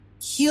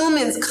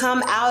humans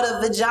come out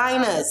of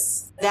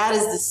vaginas. That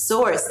is the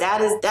source.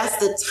 That's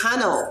the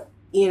tunnel.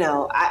 You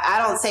know,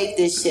 I don't take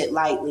this shit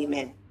lightly,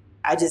 man.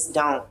 I just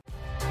don't.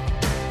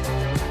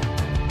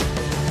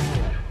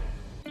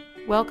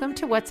 Welcome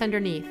to What's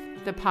Underneath,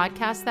 the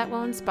podcast that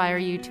will inspire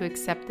you to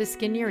accept the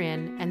skin you're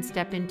in and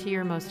step into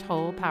your most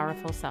whole,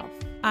 powerful self.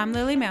 I'm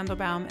Lily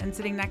Mandelbaum, and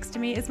sitting next to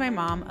me is my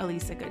mom,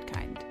 Elisa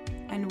Goodkind,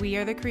 and we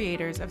are the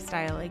creators of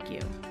Style Like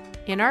You.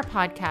 In our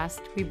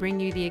podcast, we bring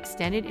you the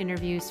extended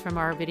interviews from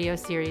our video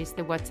series,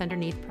 The What's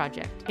Underneath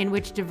Project, in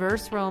which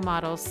diverse role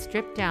models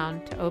strip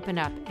down to open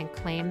up and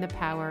claim the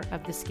power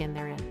of the skin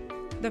they're in.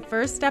 The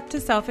first step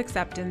to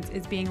self-acceptance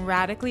is being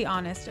radically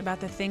honest about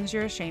the things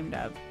you're ashamed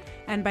of.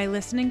 And by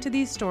listening to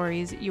these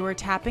stories, you are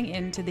tapping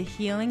into the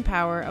healing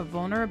power of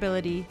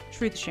vulnerability,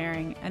 truth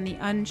sharing, and the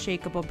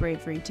unshakable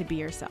bravery to be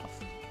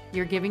yourself.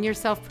 You're giving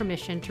yourself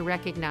permission to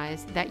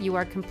recognize that you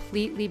are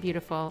completely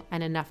beautiful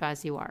and enough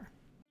as you are.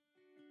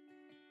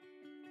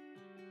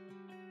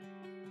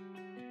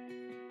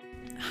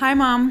 Hi,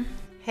 Mom.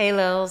 Hey,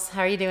 Lils.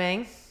 How are you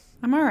doing?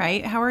 I'm all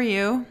right. How are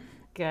you?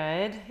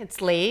 Good.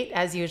 It's late,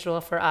 as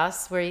usual for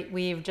us.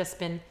 We've just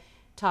been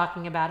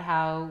talking about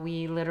how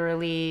we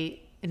literally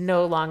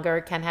no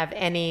longer can have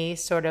any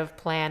sort of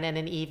plan in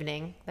an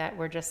evening, that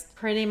we're just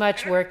pretty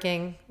much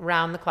working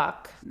round the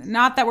clock.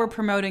 Not that we're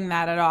promoting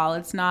that at all.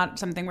 It's not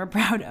something we're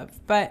proud of.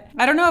 But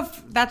I don't know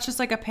if that's just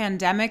like a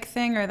pandemic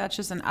thing or that's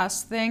just an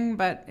us thing,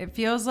 but it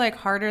feels like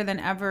harder than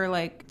ever,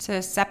 like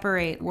to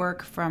separate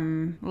work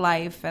from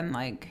life and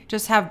like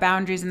just have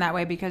boundaries in that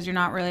way, because you're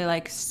not really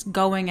like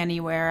going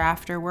anywhere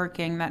after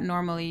working that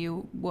normally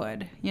you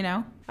would, you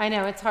know? I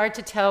know it's hard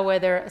to tell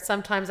whether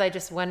sometimes I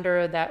just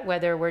wonder that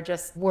whether we're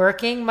just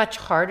working much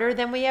harder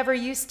than we ever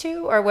used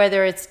to, or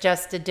whether it's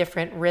just a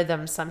different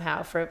rhythm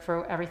somehow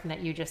for everything that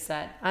you just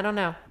said. I don't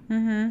know.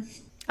 Mm-hmm.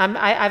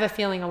 I have a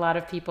feeling a lot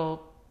of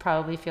people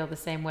probably feel the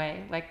same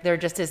way. Like there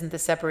just isn't the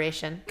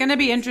separation. It's going to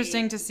be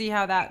interesting to see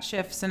how that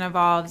shifts and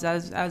evolves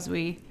as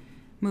we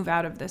move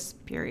out of this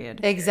period.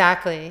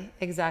 Exactly.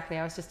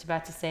 I was just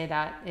about to say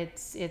that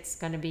it's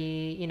going to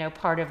be, you know,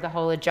 part of the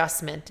whole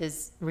adjustment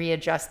is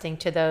readjusting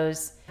to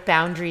those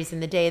boundaries in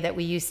the day that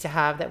we used to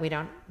have that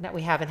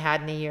we haven't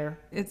had in a year.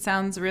 It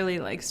sounds really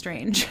like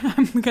strange.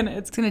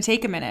 It's gonna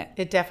take a minute.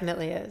 It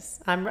definitely is.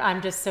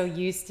 I'm just so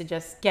used to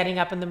just getting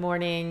up in the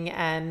morning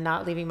and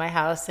not leaving my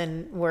house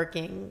and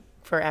working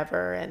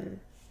forever and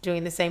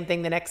doing the same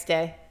thing the next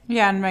day.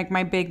 Yeah, and like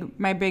my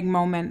big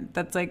moment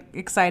that's like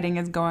exciting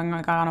is going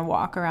like on a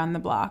walk around the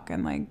block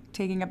and like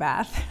taking a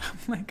bath.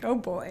 I'm like, oh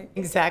boy.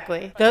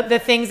 Exactly. The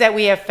things that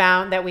we have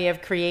found, that we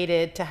have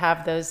created to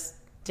have those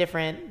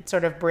different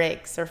sort of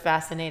breaks are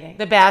fascinating.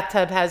 The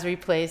bathtub has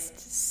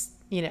replaced,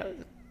 you know,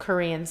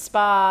 Korean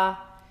spa.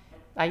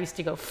 I used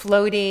to go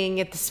floating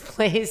at this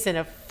place in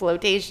a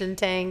flotation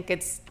tank.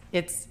 It's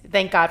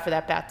thank God for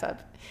that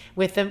bathtub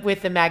with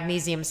the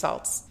magnesium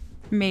salts.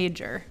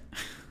 Major.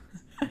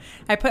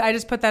 I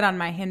just put that on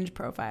my Hinge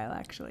profile,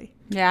 actually.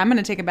 Yeah, I'm going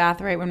to take a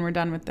bath right when we're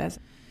done with this.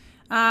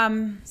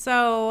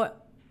 So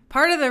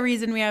part of the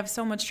reason we have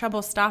so much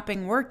trouble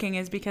stopping working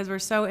is because we're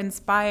so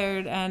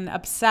inspired and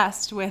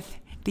obsessed with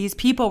these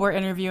people we're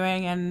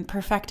interviewing and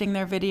perfecting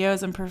their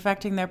videos and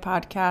perfecting their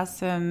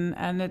podcasts.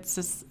 And it's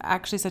just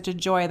actually such a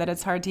joy that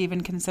it's hard to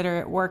even consider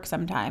it work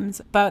sometimes.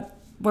 But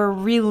we're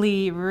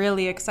really,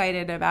 really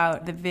excited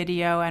about the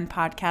video and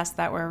podcast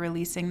that we're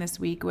releasing this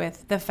week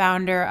with the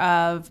founder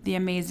of the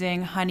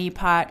amazing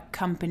honeypot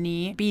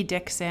company,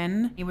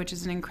 Dixon, which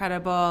is an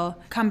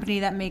incredible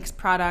company that makes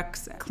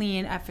products,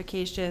 clean,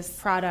 efficacious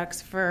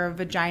products for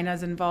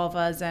vaginas and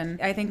vulvas.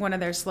 And I think one of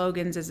their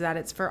slogans is that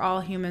it's for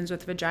all humans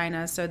with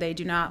vaginas, so they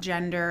do not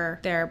gender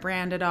their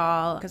brand at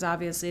all, because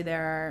obviously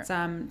there are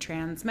some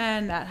trans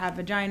men that have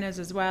vaginas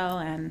as well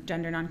and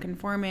gender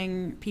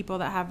nonconforming people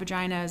that have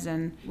vaginas,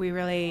 and we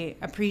really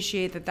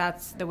appreciate that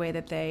that's the way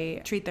that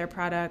they treat their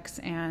products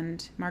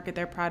and market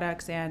their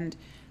products. And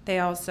they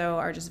also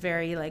are just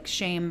very like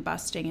shame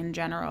busting in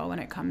general when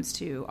it comes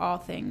to all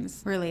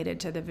things related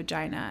to the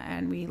vagina,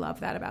 and we love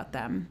that about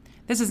them.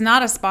 This is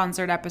not a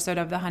sponsored episode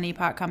of the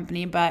Honeypot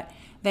Company, but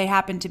they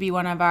happen to be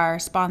one of our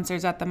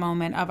sponsors at the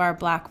moment of our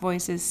Black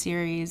Voices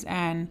series,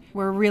 and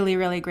we're really,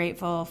 really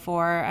grateful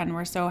for, and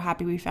we're so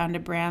happy we found a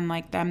brand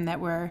like them that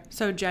we're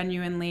so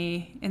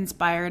genuinely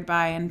inspired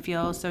by and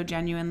feel so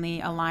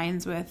genuinely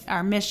aligns with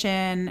our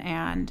mission,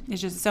 and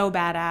it's just so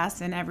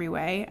badass in every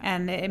way.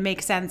 And it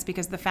makes sense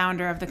because the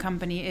founder of the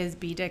company is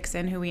B.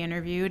 Dixon, who we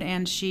interviewed,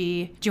 and do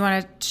you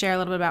want to share a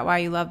little bit about why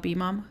you love B,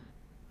 Mom?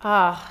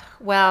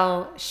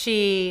 Well,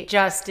 she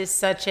just is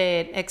such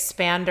an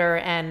expander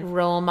and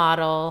role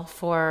model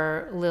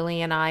for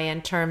Lily and I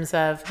in terms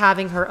of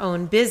having her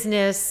own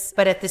business,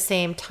 but at the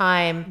same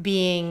time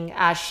being,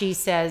 as she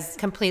says,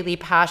 completely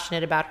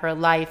passionate about her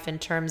life in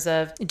terms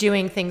of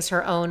doing things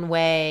her own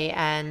way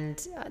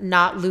and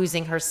not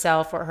losing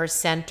herself or her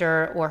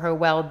center or her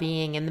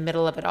well-being in the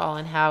middle of it all,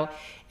 and how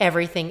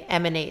everything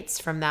emanates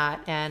from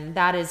that. And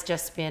that has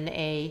just been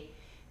a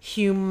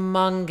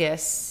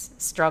humongous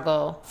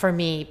struggle for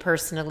me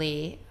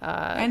personally,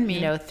 and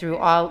me, through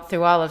all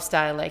of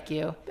Style Like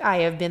You. I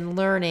have been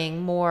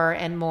learning more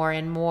and more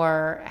and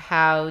more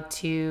how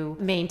to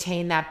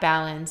maintain that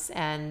balance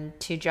and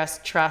to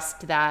just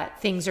trust that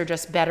things are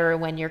just better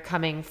when you're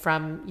coming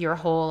from your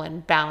whole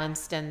and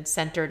balanced and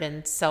centered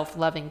and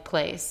self-loving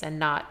place, and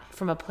not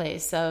from a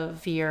place of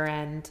fear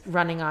and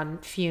running on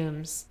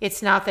fumes.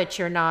 It's not that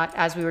you're not,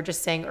 as we were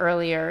just saying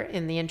earlier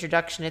in the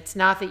introduction, it's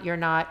not that you're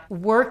not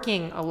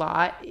working a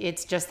lot.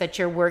 It's just that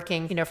you're working,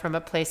 from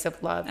a place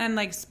of love. And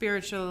like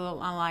spiritual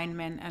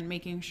alignment and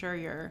making sure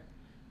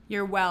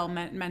you're well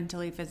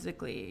mentally,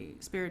 physically,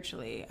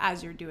 spiritually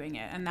as you're doing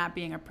it, and that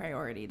being a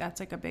priority. That's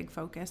like a big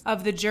focus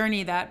of the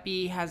journey that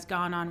B has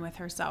gone on with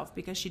herself,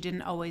 because she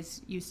didn't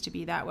always used to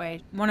be that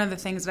way. One of the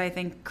things that I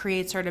think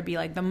creates her to be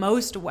like the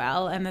most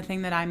well, and the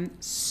thing that I'm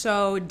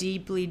so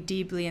deeply,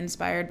 deeply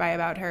inspired by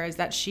about her, is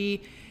that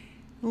she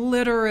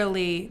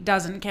literally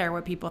doesn't care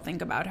what people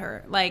think about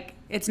her. Like,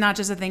 it's not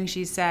just a thing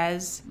she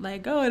says,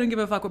 like, oh, I don't give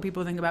a fuck what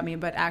people think about me,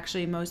 but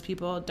actually most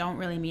people don't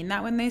really mean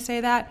that when they say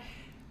that.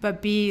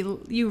 But B,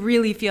 you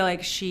really feel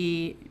like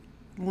she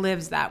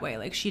lives that way.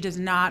 Like, she does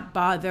not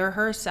bother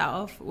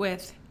herself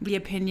with the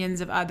opinions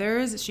of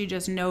others. She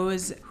just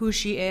knows who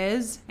she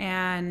is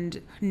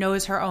and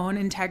knows her own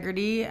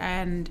integrity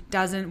and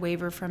doesn't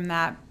waver from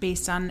that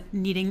based on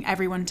needing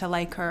everyone to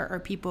like her or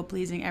people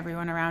pleasing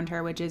everyone around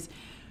her, which is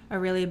a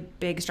really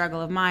big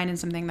struggle of mine and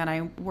something that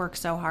I work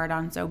so hard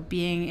on. So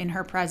being in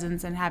her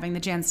presence and having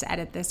the chance to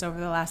edit this over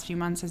the last few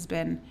months has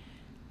been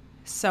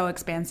so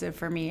expansive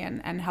for me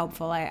and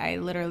helpful. I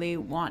literally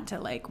want to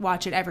like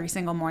watch it every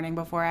single morning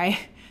before I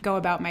go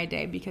about my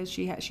day, because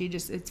she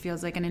just, it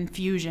feels like an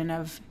infusion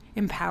of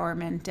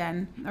empowerment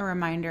and a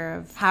reminder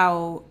of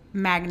how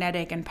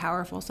magnetic and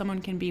powerful someone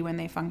can be when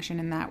they function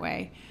in that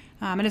way.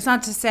 And it's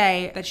not to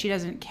say that she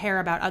doesn't care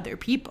about other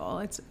people.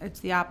 It's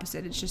the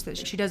opposite. It's just that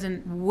she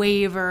doesn't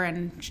waver,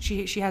 and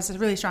she has a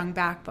really strong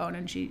backbone,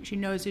 and she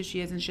knows who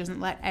she is, and she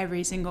doesn't let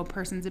every single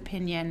person's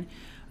opinion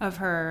of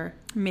her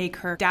make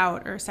her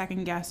doubt or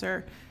second guess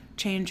or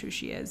change who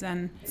she is.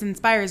 And it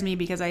inspires me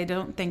because I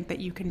don't think that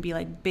you can be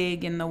like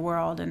big in the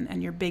world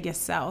and your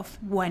biggest self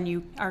when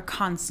you are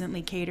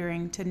constantly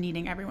catering to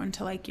needing everyone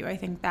to like you. I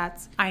think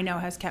that's, I know,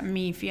 has kept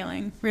me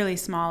feeling really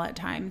small at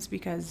times,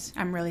 because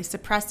I'm really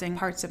suppressing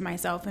parts of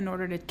myself in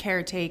order to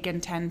caretake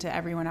and tend to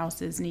everyone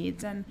else's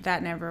needs, and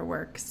that never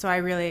works. So I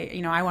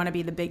really, I want to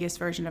be the biggest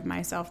version of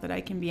myself that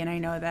I can be, and I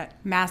know that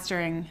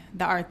mastering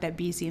the art that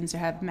B seems to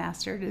have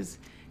mastered is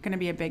going to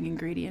be a big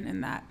ingredient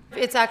in that.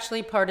 It's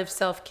actually part of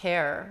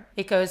self-care.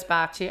 It goes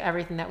back to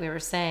everything that we were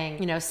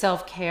saying.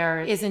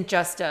 Self-care isn't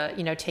just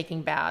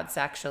taking baths,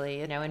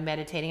 actually, and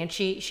meditating. And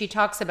she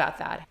talks about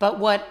that. But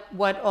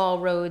what all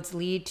roads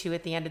lead to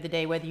at the end of the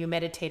day, whether you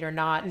meditate or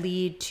not,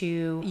 lead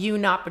to you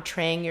not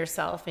betraying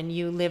yourself and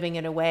you living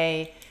in a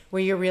way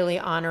where you're really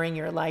honoring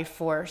your life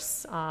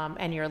force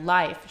and your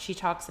life. She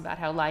talks about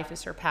how life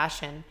is her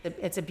passion.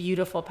 It's a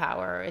beautiful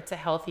power. It's a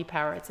healthy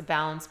power. It's a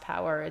balanced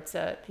power. It's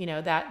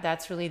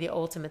that's really the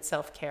ultimate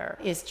self-care,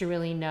 is to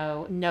really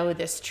know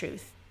this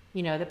truth.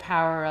 The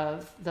power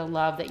of the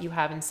love that you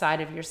have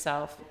inside of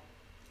yourself,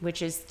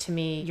 which is, to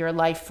me, your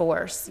life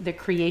force, the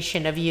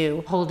creation of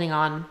you, holding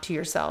on to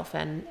yourself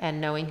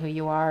and knowing who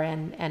you are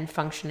and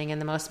functioning in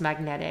the most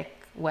magnetic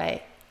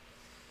way.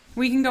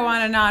 We can go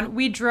on and on.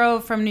 We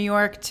drove from New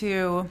York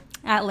to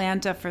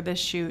Atlanta for this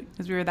shoot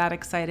because we were that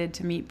excited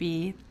to meet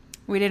B.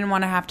 We didn't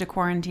want to have to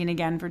quarantine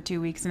again for 2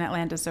 weeks in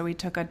Atlanta, so we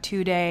took a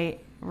 2-day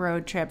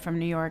road trip from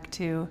New York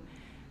to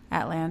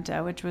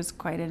Atlanta, which was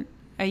quite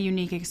a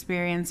unique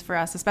experience for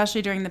us,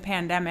 especially during the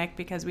pandemic,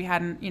 because we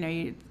hadn't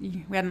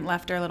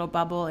left our little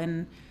bubble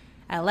in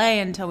LA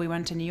until we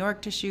went to New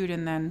York to shoot,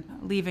 and then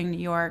leaving New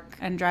York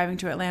and driving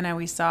to Atlanta,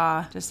 we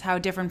saw just how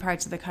different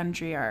parts of the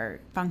country are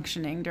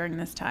functioning during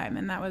this time,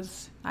 and that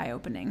was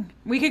eye-opening.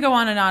 We could go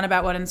on and on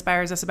about what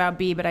inspires us about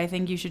B, but I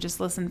think you should just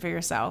listen for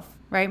yourself.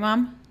 Right,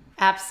 Mom?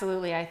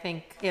 Absolutely. I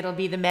think it'll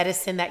be the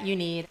medicine that you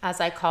need.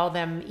 As I call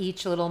them,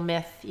 each little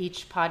myth,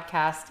 each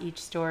podcast,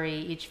 each story,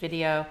 each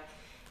video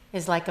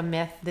is like a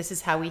myth. This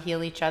is how we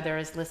heal each other,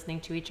 is listening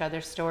to each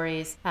other's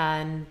stories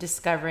and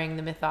discovering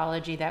the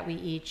mythology that we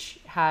each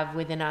have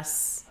within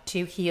us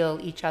to heal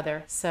each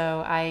other.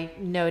 So I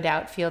no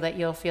doubt feel that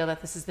you'll feel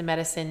that this is the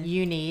medicine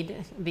you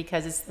need,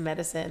 because it's the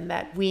medicine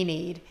that we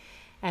need.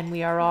 And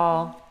we are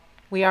all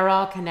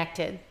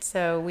connected.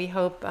 So we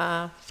hope,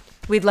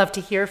 we'd love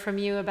to hear from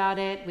you about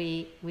it.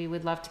 We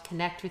would love to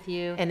connect with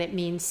you. And it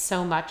means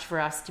so much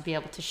for us to be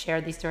able to share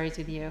these stories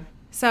with you.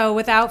 So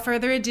without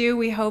further ado,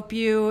 we hope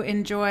you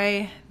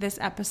enjoy this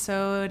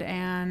episode,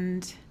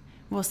 and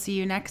we'll see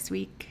you next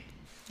week.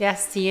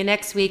 Yes, see you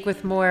next week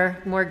with more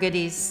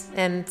goodies,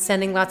 and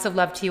sending lots of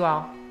love to you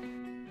all.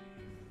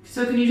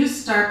 So can you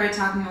just start by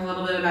talking a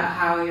little bit about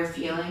how you're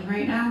feeling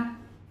right now?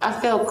 I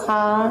feel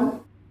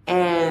calm,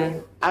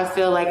 and I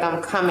feel like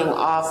I'm coming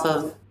off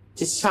of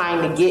just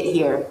trying to get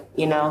here,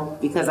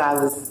 because I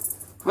was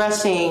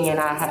rushing, and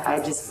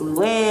I just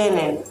flew in,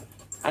 and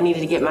I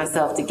needed to get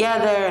myself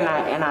together,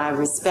 and I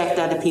respect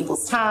other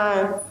people's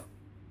time.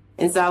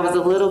 And so I was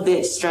a little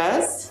bit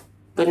stressed,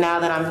 but now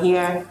that I'm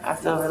here, I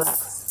feel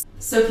relaxed.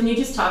 So can you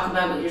just talk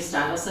about what your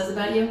style says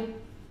about you?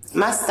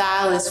 My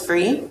style is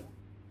free.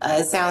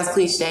 It sounds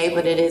cliche,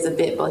 but it is a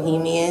bit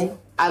bohemian.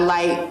 I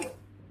like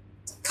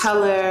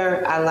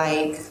color. I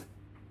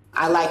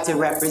like to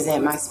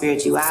represent my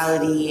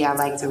spirituality. I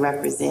like to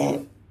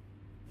represent,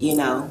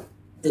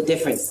 the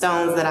different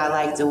stones that I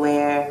like to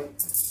wear.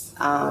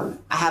 I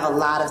have a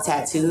lot of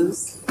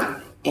tattoos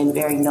in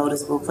very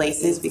noticeable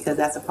places because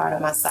that's a part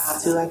of my style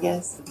too, I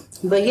guess.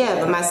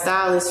 But my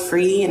style is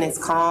free and it's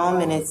calm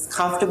and it's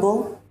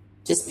comfortable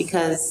just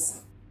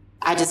because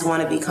I just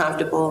want to be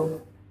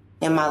comfortable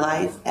in my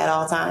life at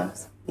all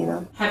times,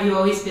 Have you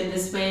always been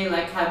this way?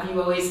 Like, have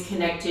you always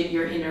connected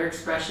your inner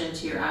expression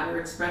to your outer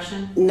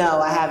expression?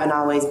 No, I haven't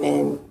always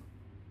been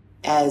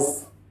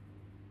as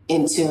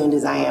in tune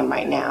as I am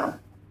right now,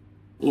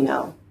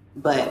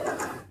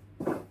 but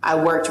I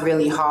worked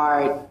really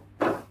hard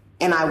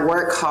and I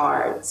work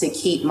hard to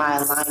keep my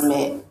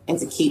alignment and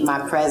to keep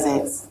my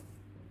presence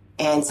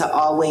and to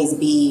always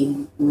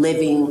be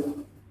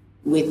living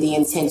with the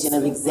intention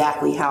of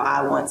exactly how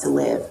I want to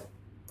live,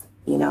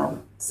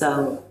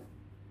 So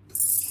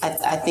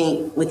I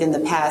think within the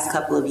past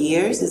couple of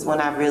years is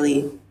when I've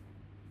really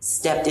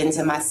stepped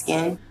into my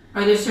skin.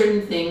 Are there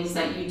certain things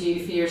that you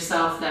do for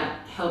yourself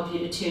that help you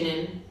to tune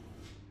in?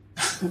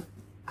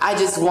 I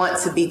just want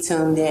to be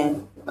tuned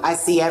in. I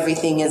see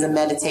everything as a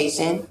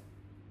meditation.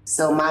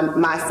 So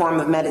my form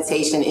of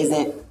meditation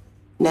isn't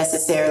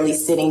necessarily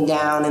sitting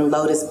down in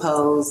lotus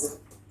pose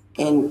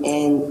and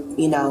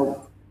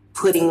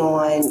putting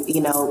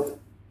on,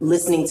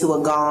 listening to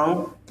a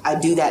gong. I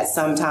do that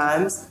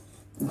sometimes.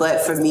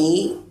 But for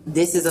me,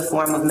 this is a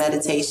form of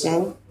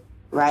meditation,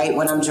 right?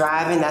 When I'm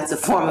driving, that's a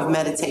form of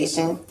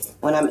meditation.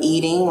 When I'm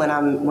eating, when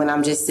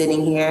I'm just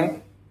sitting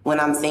here, when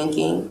I'm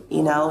thinking,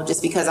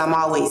 just because I'm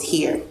always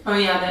here. Oh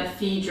yeah, that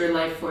feeds your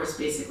life force,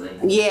 basically.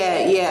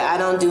 Yeah. I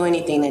don't do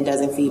anything that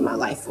doesn't feed my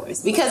life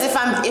force. Because if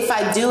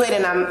I do it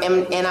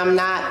and I'm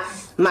not,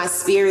 my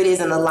spirit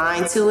isn't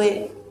aligned to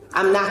it,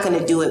 I'm not going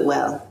to do it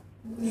well.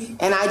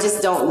 And I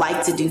just don't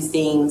like to do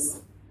things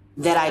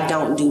that I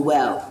don't do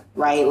well,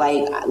 right?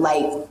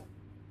 Like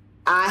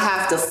I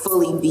have to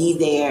fully be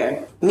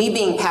there. Me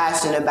being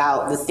passionate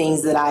about the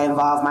things that I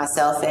involve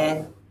myself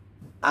in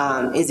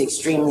is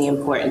extremely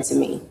important to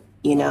me,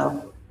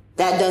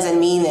 That doesn't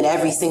mean that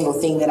every single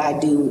thing that I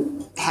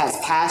do has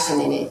passion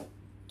in it.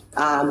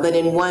 But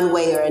in one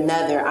way or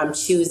another, I'm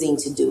choosing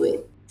to do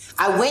it.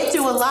 I went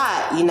through a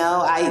lot,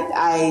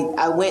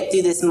 I went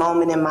through this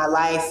moment in my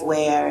life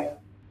where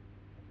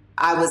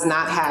I was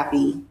not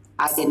happy.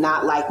 I did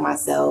not like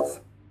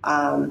myself.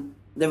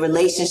 The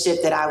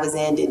relationship that I was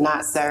in did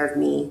not serve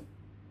me.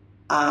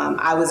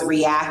 I was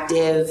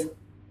reactive.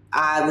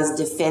 I was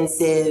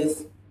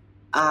defensive.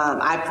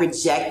 I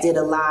projected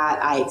a lot.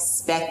 I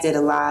expected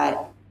a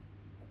lot.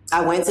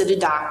 I went to the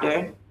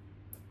doctor.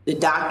 The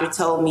doctor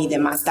told me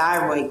that my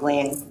thyroid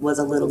gland was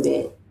a little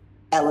bit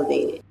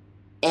elevated.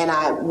 And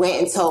I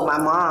went and told my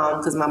mom,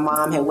 because my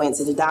mom had went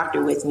to the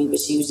doctor with me, but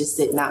she was just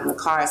sitting out in the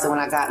car. So when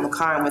I got in the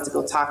car and went to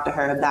go talk to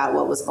her about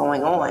what was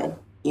going on,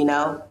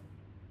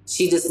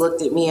 she just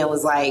looked at me and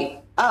was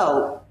like,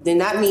 oh, then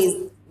that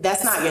means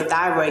that's not your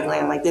thyroid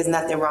gland. Like, there's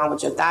nothing wrong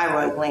with your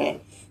thyroid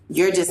gland.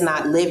 You're just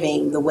not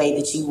living the way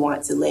that you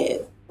want to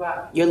live.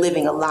 Wow. You're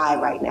living a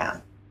lie right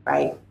now,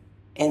 right?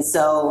 And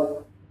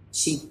so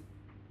she,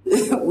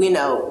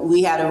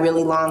 we had a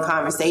really long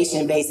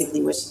conversation.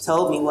 Basically, what she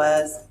told me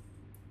was,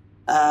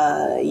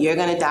 you're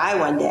going to die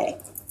one day,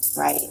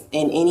 right?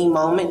 In any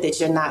moment that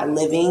you're not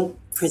living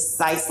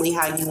precisely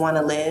how you want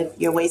to live,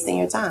 you're wasting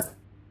your time.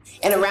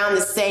 And around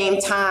the same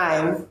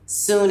time,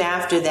 soon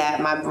after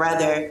that, my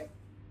brother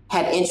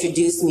had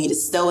introduced me to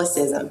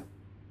Stoicism.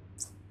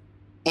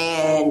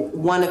 And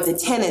one of the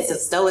tenets of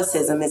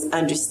Stoicism is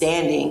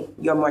understanding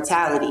your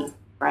mortality,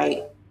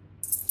 right?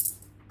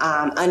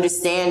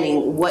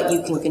 Understanding what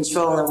you can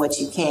control and what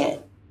you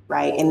can't,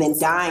 right? And then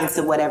dying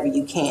to whatever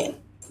you can,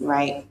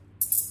 right?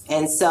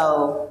 And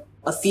so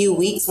a few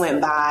weeks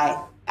went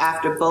by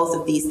after both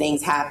of these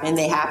things happened.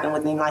 They happened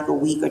within like a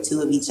week or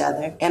two of each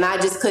other. And I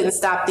just couldn't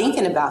stop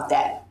thinking about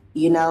that.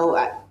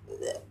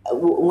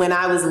 When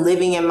I was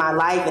living in my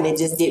life and it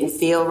just didn't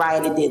feel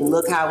right, it didn't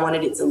look how I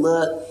wanted it to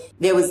look.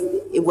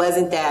 It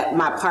wasn't that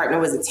my partner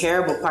was a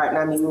terrible partner.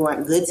 I mean, we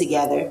weren't good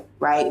together,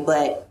 right?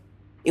 But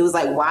it was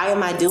like, why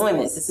am I doing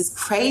this? This is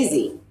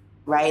crazy,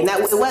 right? And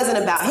it wasn't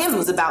about him, it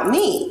was about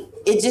me.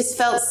 It just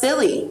felt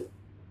silly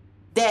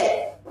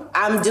that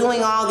I'm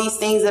doing all these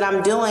things that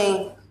I'm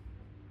doing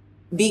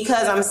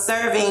because I'm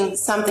serving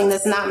something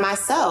that's not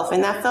myself.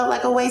 And that felt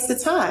like a waste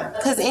of time.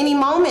 Because any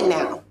moment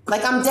now,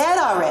 like I'm dead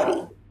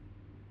already.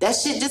 That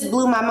shit just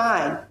blew my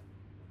mind.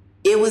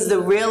 It was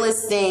the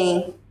realest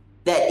thing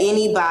that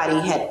anybody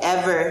had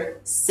ever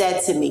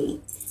said to me.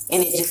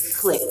 And it just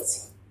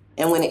clicked.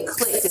 And when it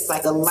clicked, it's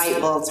like a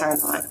light bulb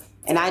turned on.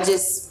 And I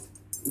just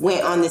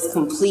went on this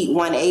complete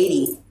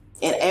 180.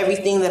 And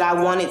everything that I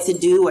wanted to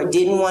do or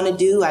didn't want to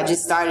do, I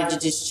just started to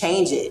just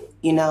change it,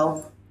 you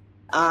know?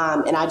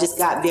 And I just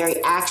got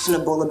very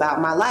actionable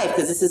about my life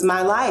because this is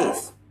my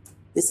life.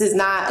 This is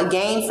not a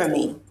game for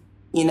me,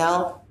 you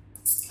know?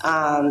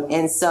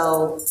 And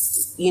so,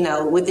 you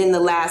know, within the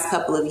last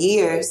couple of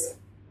years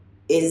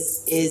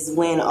is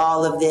when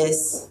all of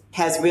this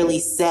has really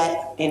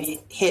set and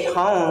hit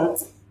home,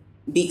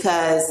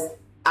 because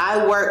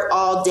I work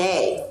all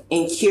day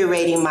in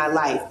curating my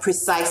life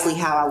precisely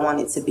how I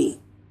want it to be.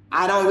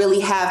 I don't really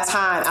have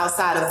time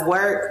outside of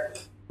work,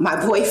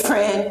 my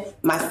boyfriend,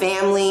 my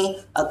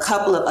family,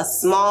 a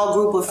small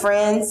group of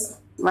friends,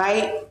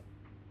 right?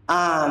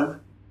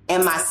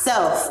 And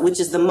myself, which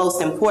is the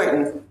most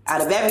important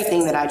out of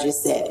everything that I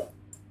just said.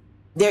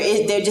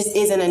 There just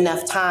isn't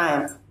enough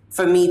time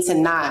for me to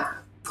not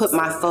put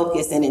my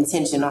focus and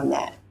intention on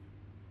that,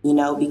 you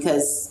know,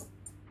 because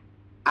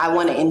I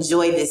want to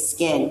enjoy this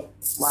skin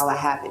while I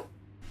have it.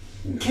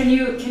 Can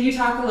you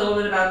talk a little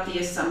bit about the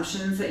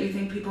assumptions that you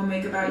think people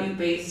make about you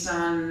based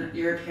on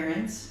your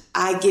appearance?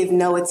 I give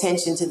no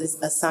attention to the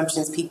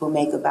assumptions people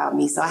make about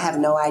me, so I have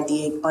no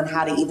idea on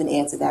how to even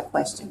answer that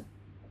question,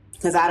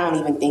 because I don't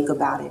even think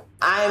about it.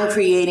 I'm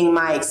creating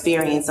my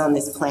experience on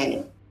this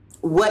planet.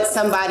 What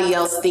somebody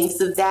else thinks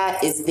of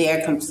that is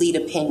their complete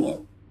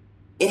opinion.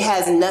 It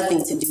has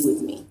nothing to do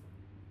with me.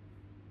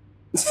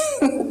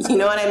 You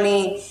know what I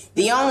mean?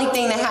 The only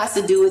thing that has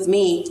to do with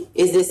me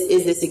is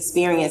this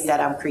experience that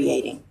I'm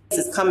creating.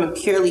 This is coming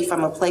purely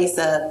from a place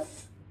of,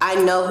 I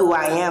know who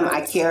I am,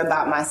 I care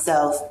about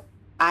myself,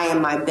 I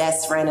am my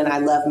best friend, and I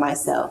love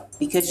myself.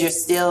 Because you're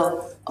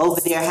still over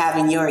there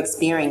having your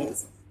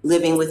experience,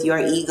 living with your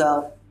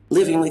ego,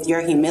 living with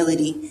your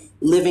humility,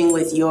 living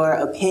with your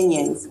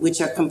opinions,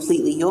 which are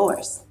completely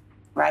yours,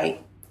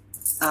 right?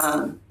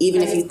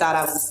 Even if you thought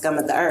I was the scum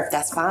of the earth,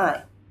 that's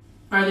fine.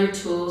 Are there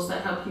tools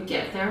that help you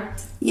get there?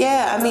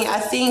 Yeah, I mean, I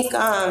think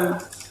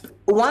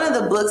one of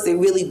the books that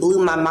really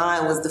blew my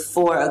mind was The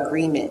 4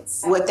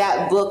 Agreements. What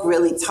that book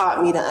really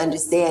taught me to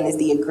understand is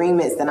the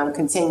agreements that I'm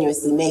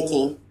continuously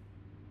making,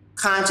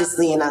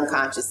 consciously and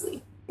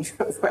unconsciously,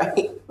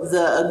 right?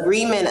 The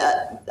agreement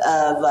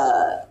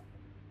of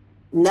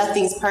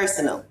nothing's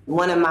personal.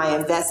 One of my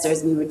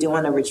investors, we were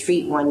doing a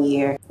retreat one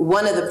year.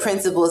 One of the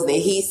principles that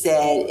he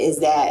said is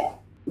that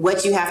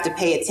what you have to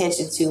pay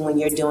attention to when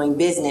you're doing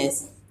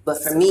business,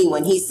 but for me,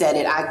 when he said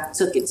it, I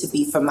took it to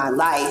be for my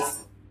life,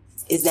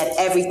 is that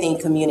everything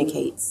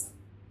communicates.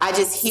 I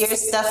just hear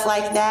stuff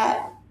like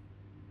that,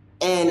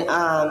 and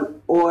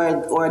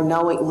or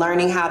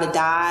learning how to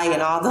die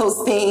and all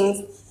those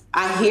things.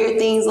 I hear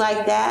things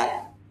like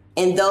that,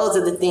 and those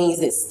are the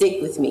things that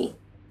stick with me.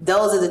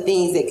 Those are the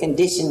things that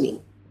condition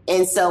me.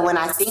 And so when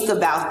I think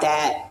about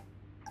that,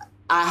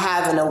 I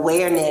have an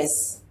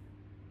awareness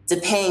to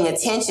paying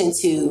attention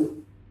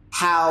to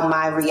how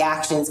my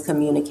reactions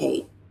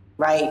communicate,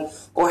 right?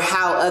 Or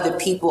how other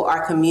people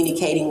are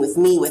communicating with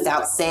me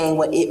without saying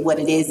what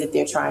it is that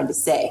they're trying to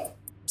say.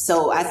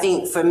 So I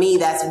think for me,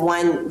 that's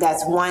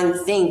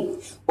one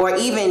thing. Or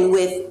even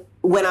with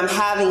when I'm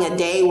having a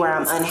day where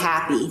I'm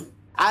unhappy,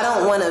 I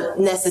don't want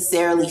to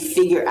necessarily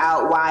figure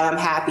out why I'm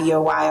happy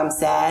or why I'm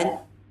sad,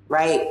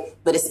 right?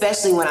 But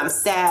especially when I'm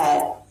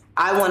sad,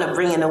 I want to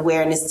bring an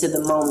awareness to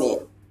the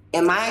moment.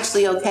 Am I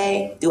actually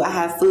okay? Do I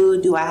have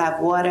food? Do I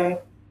have water?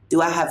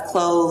 Do I have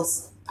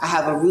clothes? I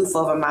have a roof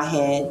over my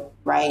head,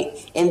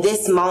 right? In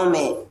this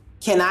moment,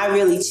 can I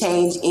really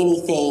change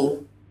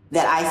anything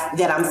that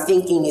I'm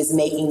thinking is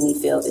making me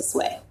feel this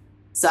way?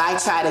 So I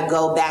try to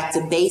go back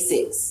to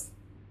basics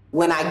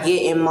when I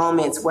get in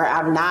moments where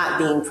I'm not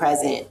being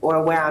present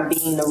or where I'm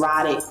being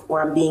neurotic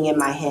or I'm being in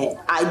my head.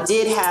 I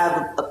did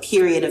have a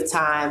period of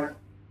time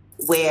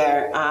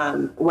where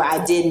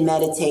I did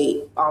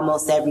meditate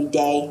almost every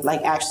day,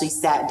 like actually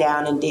sat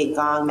down and did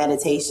gong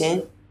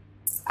meditation.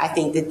 I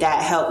think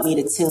that helped me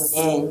to tune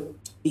in.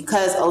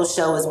 Because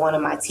Osho is one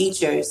of my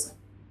teachers,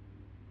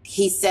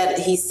 he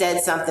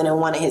said something in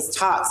one of his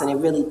talks, and it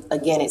really,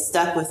 again, it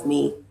stuck with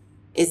me,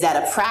 is that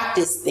a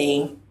practice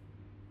thing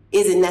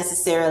isn't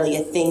necessarily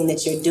a thing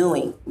that you're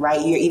doing,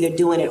 right? You're either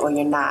doing it or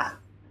you're not.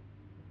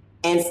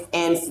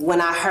 And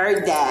when I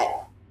heard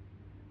that,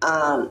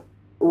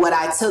 what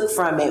I took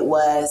from it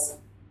was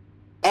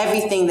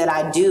everything that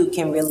I do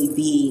can really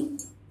be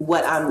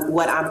what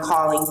I'm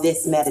calling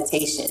this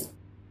meditation.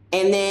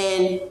 And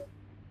then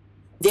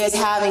there's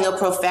having a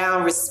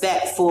profound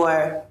respect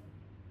for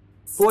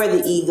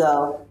the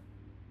ego,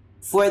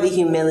 for the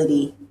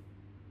humility,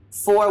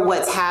 for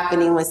what's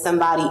happening when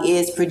somebody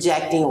is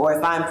projecting, or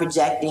if I'm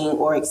projecting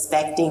or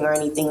expecting or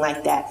anything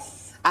like that.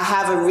 I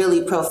have a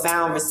really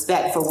profound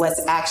respect for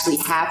what's actually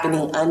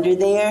happening under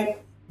there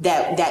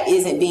that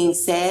isn't being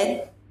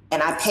said,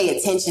 and I pay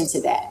attention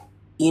to that,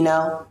 you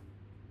know?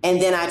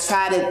 And then I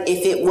try to,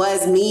 if it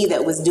was me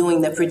that was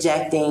doing the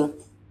projecting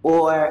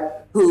or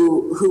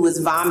who was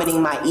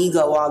vomiting my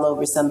ego all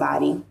over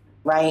somebody,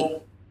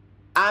 right?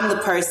 I'm the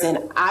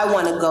person, I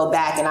want to go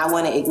back and I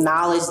want to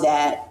acknowledge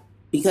that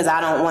because I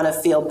don't want to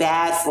feel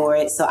bad for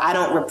it. So I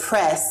don't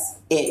repress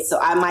it. So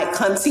I might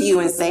come to you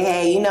and say,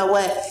 hey, you know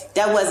what?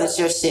 That wasn't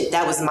your shit.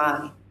 That was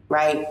mine,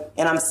 right?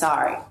 And I'm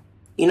sorry.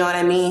 You know what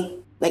I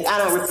mean? Like, I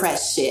don't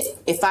repress shit.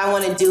 If I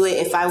want to do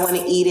it, if I want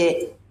to eat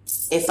it,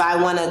 if I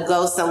want to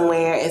go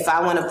somewhere, if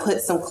I want to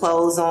put some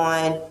clothes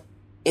on,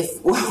 if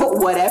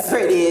whatever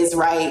it is,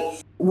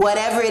 right?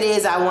 Whatever it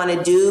is I want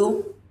to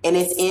do and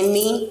it's in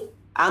me,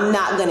 I'm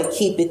not going to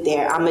keep it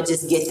there. I'm going to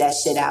just get that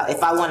shit out.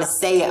 If I want to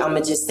say it, I'm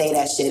going to just say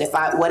that shit.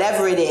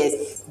 Whatever it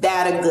is,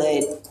 bad or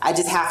good, I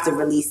just have to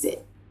release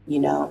it, you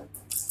know?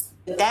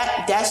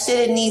 That shit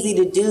isn't easy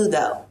to do,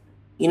 though.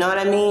 You know what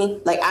I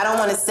mean? Like, I don't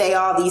want to say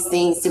all these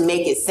things to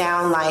make it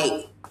sound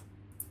like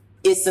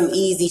it's some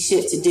easy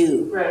shit to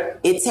do. Right.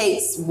 It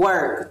takes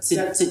work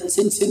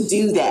to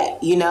do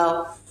that, you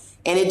know?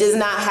 And it does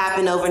not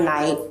happen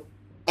overnight.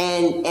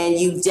 And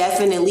you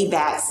definitely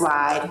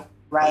backslide,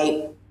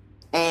 right?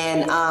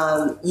 And,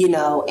 you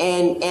know,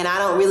 and I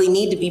don't really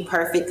need to be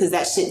perfect because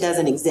that shit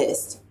doesn't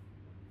exist,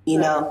 you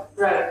know?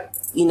 Right.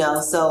 You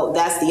know, so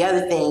that's the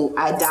other thing.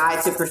 I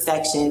die to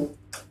perfection,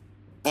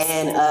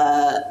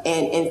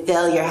 and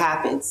failure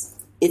happens.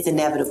 It's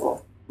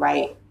inevitable,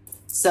 right?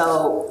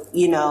 So,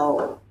 you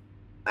know,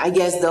 I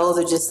guess those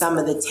are just some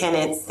of the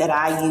tenets that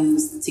I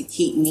use to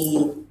keep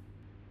me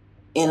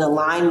in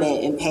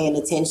alignment and paying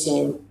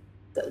attention.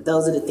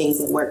 Those are the things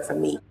that work for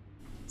me.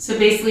 So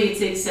basically it's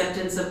the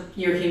acceptance of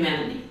your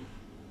humanity.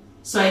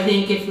 So I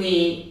think if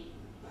we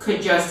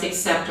could just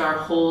accept our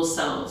whole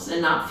selves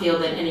and not feel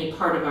that any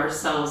part of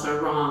ourselves are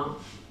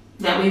wrong,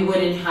 that we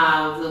wouldn't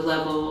have the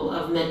level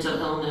of mental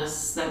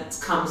illness that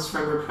comes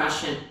from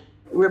repression.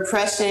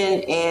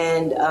 Repression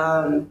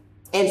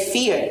and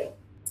fear.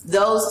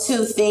 Those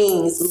two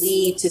things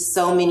lead to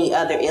so many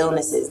other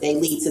illnesses. They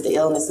lead to the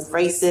illness of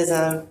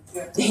racism.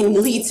 They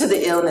lead to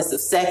the illness of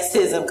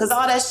sexism, because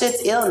all that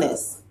shit's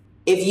illness.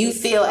 If you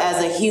feel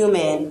as a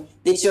human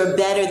that you're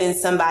better than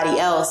somebody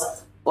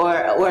else,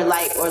 or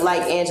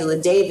like Angela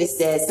Davis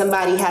said,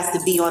 somebody has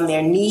to be on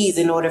their knees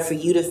in order for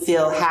you to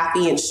feel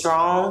happy and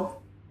strong,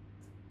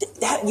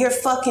 that you're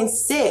fucking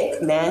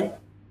sick, man.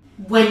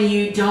 When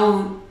you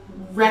don't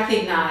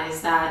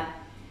recognize that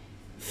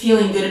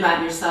feeling good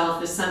about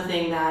yourself is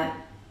something that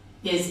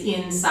is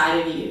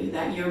inside of you,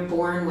 that you're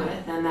born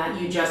with, and that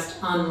you just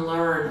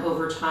unlearn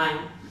over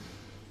time.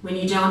 When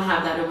you don't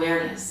have that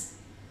awareness,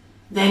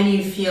 then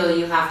you feel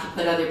you have to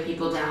put other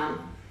people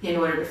down in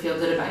order to feel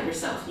good about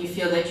yourself. You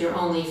feel that you're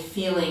only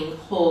feeling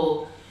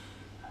whole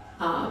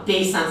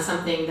based on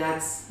something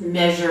that's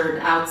measured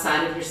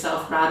outside of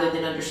yourself, rather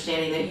than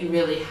understanding that you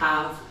really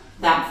have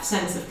that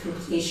sense of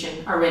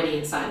completion already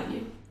inside of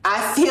you.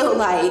 I feel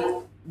like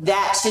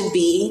that should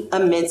be a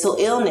mental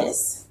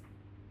illness,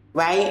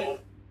 right?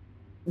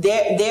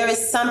 There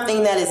is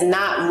something that is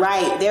not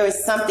right. There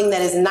is something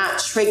that is not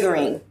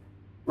triggering,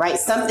 right?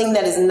 Something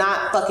that is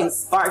not fucking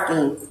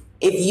sparking.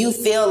 If you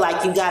feel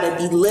like you gotta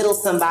belittle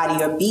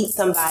somebody or beat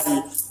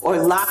somebody or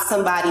lock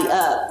somebody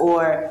up,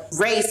 or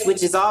race,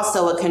 which is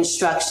also a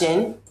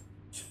construction,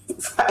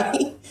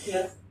 right?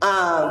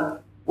 Yeah.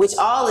 Which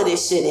all of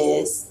this shit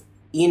is,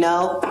 you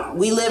know?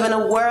 We live in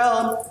a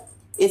world,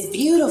 it's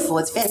beautiful,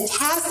 it's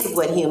fantastic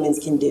what humans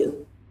can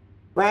do,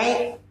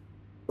 right?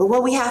 But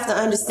what we have to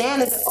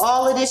understand is that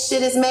all of this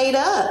shit is made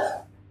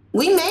up.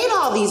 We made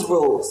all these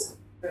rules.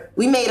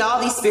 We made all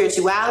these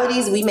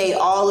spiritualities. We made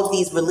all of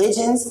these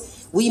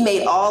religions. We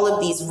made all of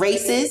these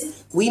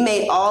races. We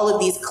made all of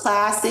these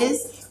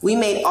classes. We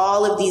made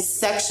all of these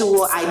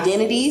sexual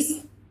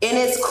identities. And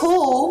it's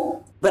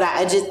cool, but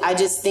I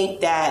just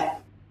think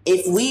that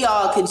if we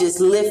all could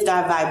just lift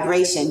our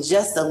vibration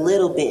just a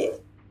little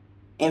bit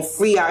and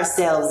free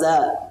ourselves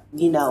up,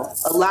 you know,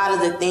 a lot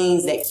of the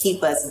things that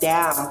keep us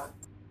down,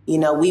 you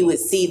know, we would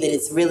see that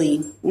it's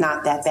really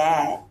not that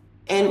bad.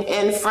 And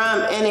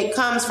it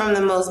comes from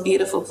the most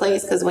beautiful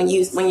place, because when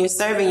you're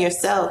serving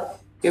yourself,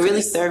 you're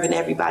really serving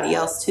everybody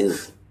else too.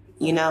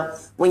 You know,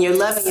 when you're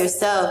loving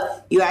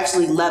yourself, you're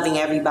actually loving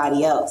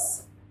everybody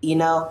else. You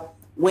know,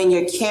 when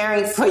you're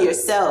caring for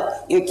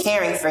yourself, you're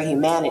caring for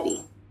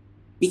humanity,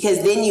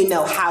 because then you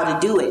know how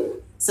to do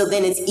it. So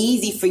then it's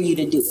easy for you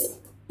to do it,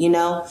 you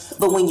know.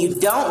 But when you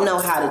don't know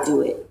how to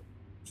do it,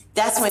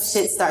 that's when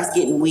shit starts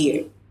getting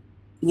weird,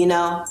 you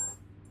know.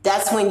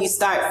 That's when you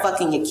start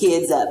fucking your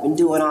kids up and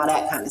doing all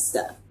that kind of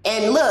stuff.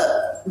 And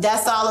look,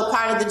 that's all a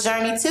part of the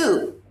journey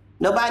too.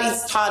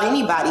 Nobody's taught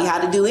anybody how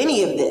to do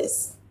any of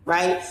this,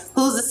 right?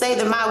 Who's to say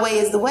that my way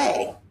is the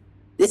way?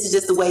 This is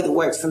just the way that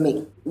works for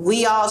me.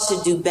 We all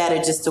should do better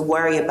just to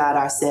worry about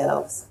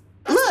ourselves.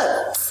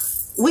 Look,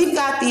 we've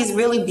got these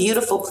really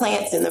beautiful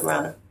plants in the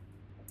room.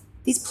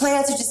 These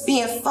plants are just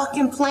being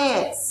fucking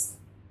plants.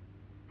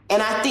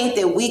 And I think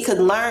that we could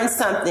learn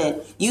something.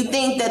 You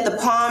think that the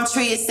palm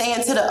tree is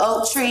saying to the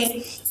oak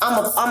tree, I'm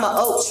a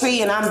oak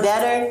tree and I'm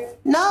better?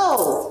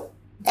 No.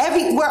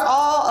 We're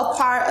all a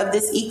part of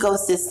this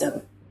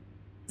ecosystem.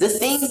 The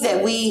things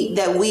that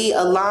we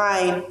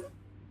align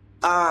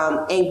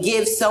and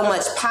give so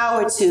much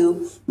power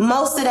to,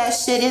 most of that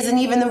shit isn't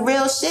even the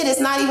real shit. It's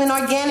not even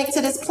organic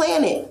to this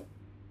planet.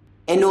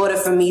 In order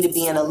for me to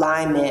be in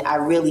alignment, I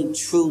really,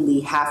 truly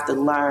have to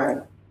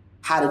learn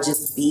how to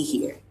just be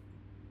here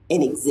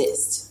and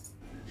exist.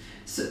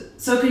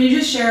 So can you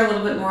just share a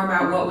little bit more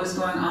about what was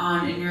going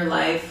on in your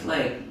life?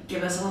 Like,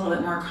 give us a little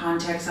bit more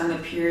context on the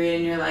period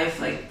in your life,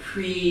 like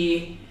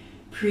pre-awakening,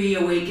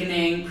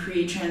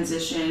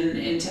 pre-transition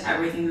into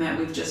everything that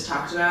we've just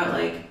talked about.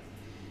 Like,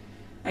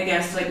 I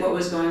guess, like, what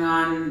was going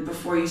on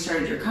before you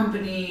started your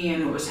company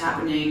and what was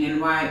happening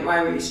and why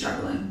were you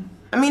struggling?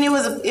 I mean, it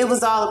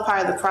was all a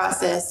part of the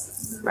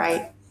process,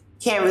 right?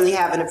 Can't really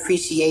have an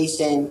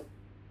appreciation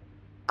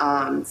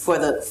for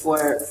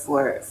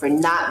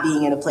not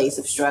being in a place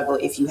of struggle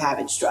if you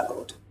haven't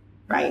struggled,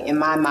 right? In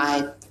my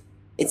mind,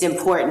 it's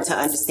important to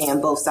understand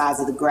both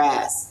sides of the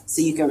grass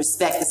so you can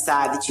respect the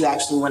side that you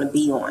actually want to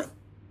be on.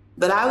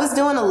 But I was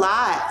doing a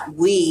lot.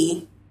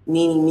 We,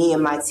 meaning me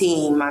and my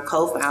team, my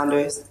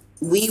co-founders,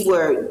 we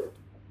were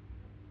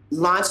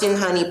launching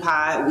Honey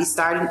Pot.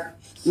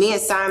 Me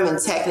and Simon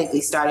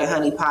technically started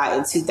Honey Pot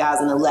in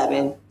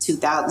 2011,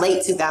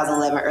 late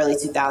 2011, early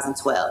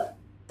 2012.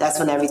 That's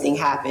when everything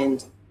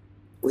happened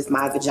with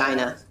my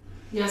vagina.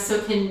 Yeah, so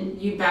can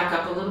you back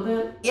up a little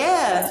bit?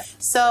 Yeah.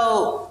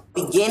 So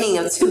beginning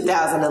of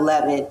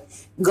 2011,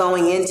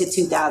 going into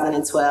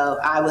 2012,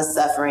 I was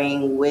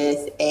suffering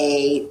with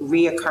a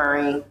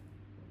reoccurring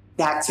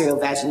bacterial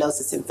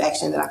vaginosis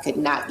infection that I could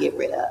not get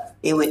rid of.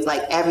 It would,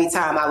 like, every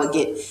time I would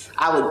get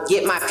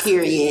my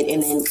period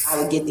and then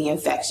I would get the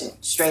infection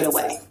straight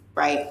away,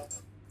 right?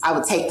 I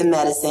would take the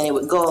medicine, it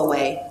would go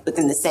away, but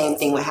then the same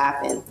thing would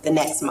happen the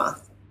next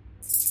month.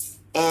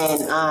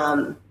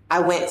 And I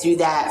went through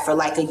that for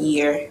like a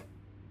year.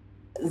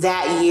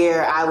 That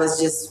year I was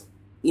just,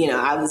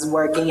 I was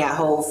working at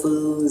Whole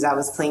Foods, I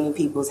was cleaning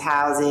people's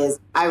houses.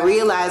 I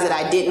realized that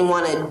I didn't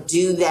want to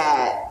do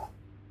that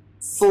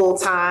full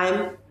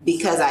time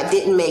because I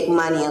didn't make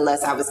money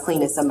unless I was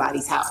cleaning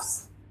somebody's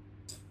house.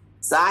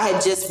 So I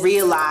had just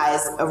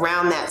realized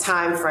around that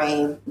time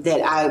frame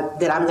that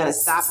I'm going to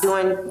stop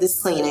doing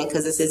this cleaning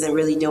because this isn't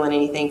really doing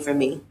anything for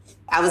me.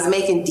 I was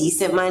making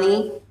decent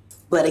money,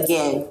 but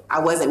again, I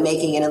wasn't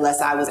making it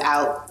unless I was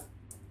out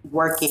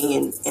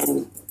working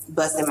and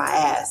busting my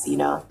ass,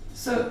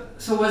 So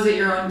was it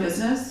your own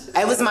business?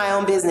 It was my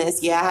own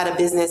business. Yeah, I had a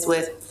business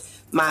with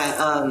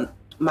my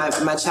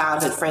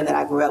childhood friend that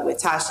I grew up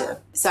with, Tasha.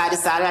 So I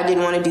decided I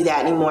didn't want to do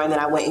that anymore, and then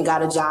I went and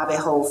got a job at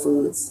Whole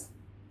Foods.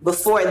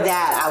 Before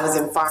that, I was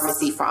in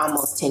pharmacy for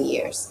almost 10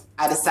 years.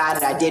 I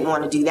decided I didn't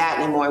want to do that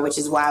anymore, which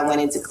is why I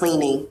went into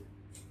cleaning,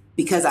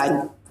 because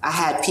I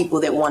had people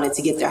that wanted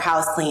to get their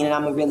house clean, and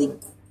I'm a really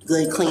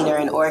good cleaner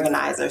and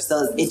organizer,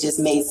 so it just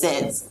made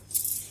sense.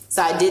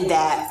 So I did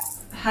that.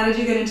 How did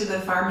you get into the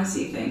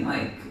pharmacy thing?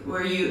 Like,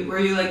 were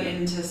you like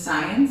into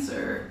science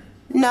or?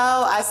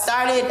 No, I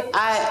started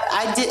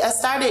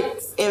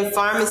in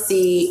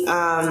pharmacy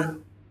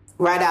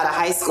right out of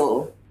high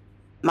school.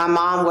 My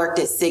mom worked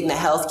at Cigna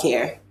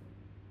Healthcare,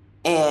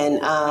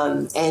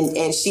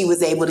 and she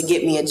was able to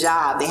get me a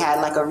job. They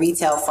had like a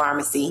retail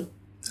pharmacy,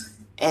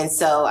 and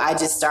so I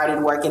just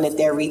started working at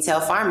their retail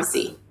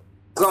pharmacy.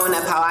 Growing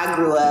up how I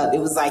grew up, it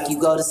was like you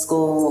go to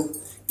school,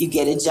 you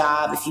get a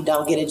job. If you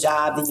don't get a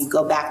job, then you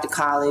go back to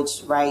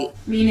college, right?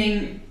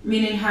 Meaning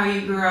how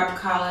you grew up,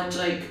 college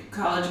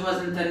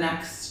wasn't the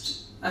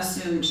next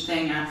assumed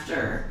thing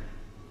after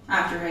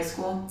high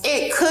school?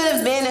 It could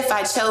have been if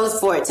I chose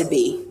for it to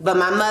be, but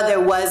my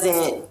mother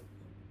wasn't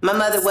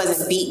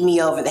beating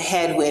me over the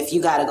head with,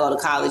 you got to go to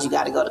college, you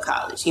got to go to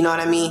college. You know what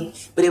I mean?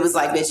 But it was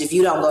like, bitch, if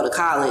you don't go to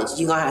college,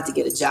 you're going to have to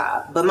get a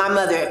job. But my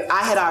mother,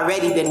 I had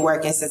already been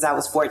working since I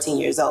was 14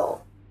 years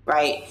old,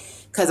 right?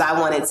 Because I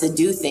wanted to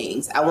do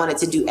things. I wanted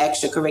to do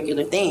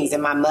extracurricular things.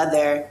 And my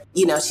mother,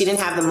 she didn't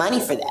have the money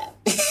for that.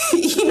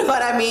 You know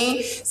what I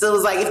mean? So it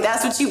was like, if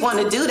that's what you want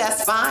to do,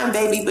 that's fine,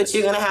 baby. But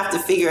you're going to have to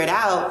figure it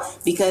out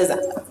because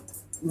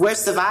we're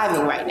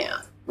surviving right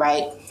now,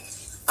 right?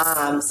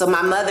 So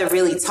my mother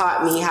really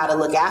taught me how to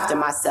look after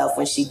myself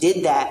when she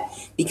did that,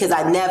 because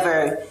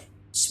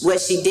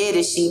what she did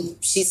is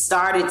she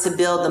started to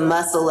build the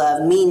muscle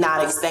of me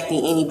not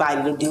expecting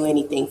anybody to do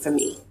anything for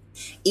me,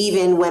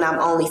 even when I'm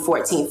only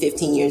 14,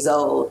 15 years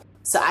old.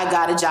 So I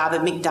got a job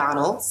at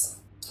McDonald's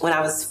when I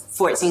was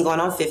 14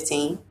 going on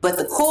 15. But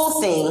the cool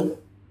thing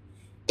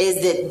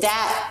is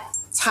that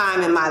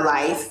time in my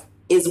life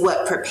is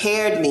what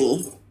prepared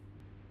me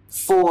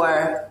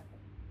for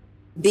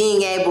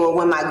being able,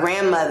 when my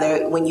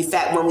grandmother, when we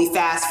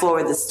fast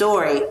forward the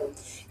story,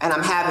 and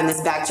I'm having this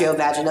bacterial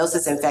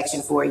vaginosis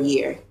infection for a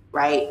year,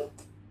 right?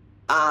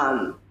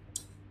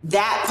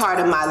 That part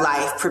of my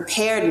life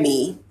prepared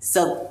me,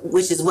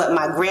 which is what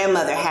my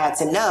grandmother had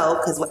to know,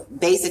 because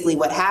basically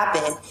what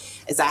happened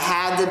is I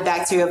had the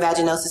bacterial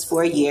vaginosis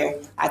for a year.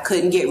 I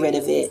couldn't get rid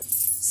of it.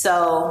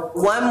 So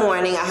one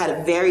morning I had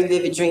a very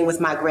vivid dream with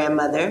my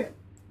grandmother.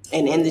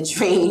 And in the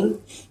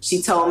dream,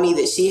 she told me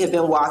that she had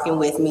been walking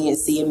with me and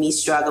seeing me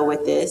struggle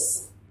with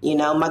this.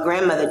 My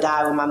grandmother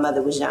died when my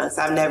mother was young,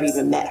 so I've never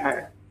even met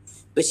her.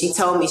 But she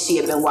told me she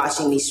had been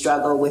watching me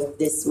struggle with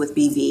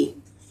BV.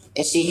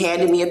 And she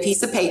handed me a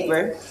piece of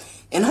paper,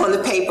 and on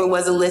the paper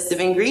was a list of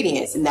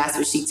ingredients. And that's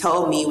what she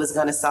told me was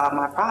going to solve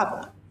my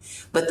problem.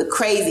 But the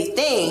crazy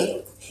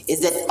thing is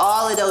that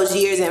all of those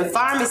years in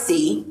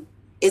pharmacy,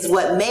 is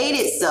what made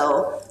it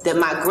so that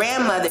my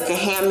grandmother could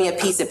hand me a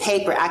piece of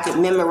paper. I could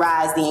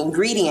memorize the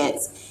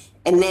ingredients,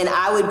 and then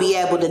I would be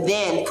able to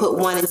then put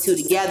 1 and 2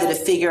 together to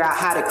figure out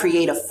how to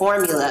create a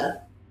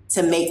formula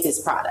to make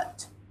this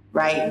product,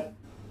 right?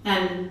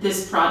 And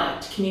this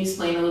product, can you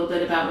explain a little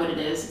bit about what it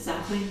is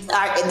exactly?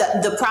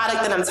 The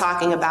product that I'm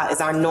talking about is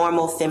our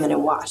normal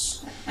feminine wash.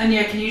 And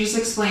yeah, can you just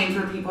explain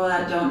for people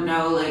that don't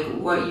know, like,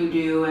 what you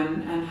do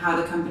and how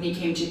the company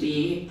came to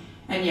be?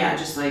 And yeah,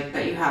 just like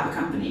that you have a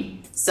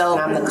company. So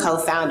I'm the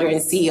co-founder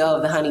and CEO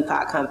of the Honey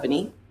Pot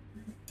Company.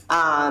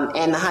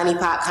 And the Honey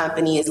Pot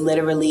Company is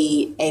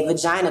literally a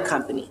vagina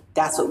company.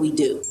 That's what we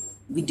do.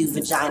 We do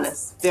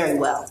vaginas very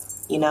well,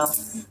 you know?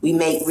 We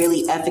make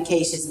really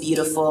efficacious,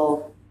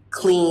 beautiful,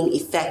 clean,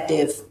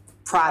 effective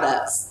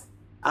products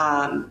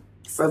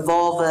for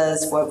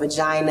vulvas, for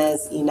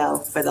vaginas, you know,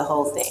 for the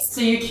whole thing.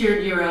 So you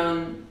cured your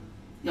own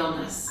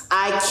illness?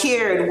 I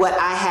cured what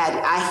I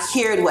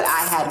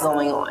had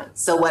going on.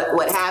 So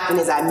what happened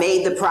is I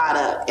made the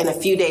product, and a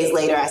few days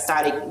later I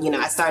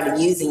started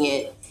using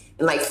it.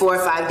 And like 4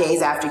 or 5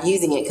 days after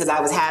using it, because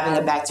I was having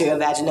a bacterial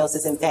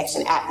vaginosis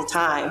infection at the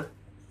time,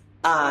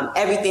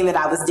 everything that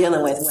I was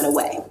dealing with went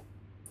away.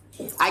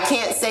 I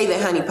can't say that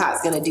Honey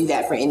Pot's going to do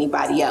that for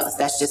anybody else.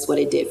 That's just what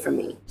it did for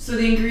me. So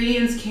the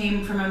ingredients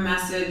came from a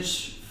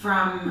message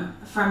from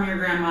your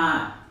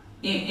grandma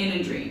in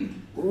a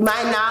dream.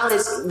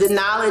 The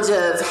knowledge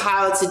of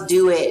how to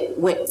do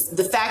it,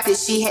 the fact that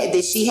she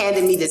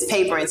handed me this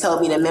paper and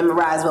told me to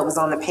memorize what was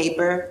on the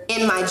paper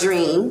in my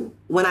dream.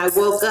 When I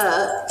woke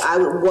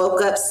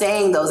up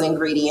saying those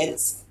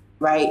ingredients,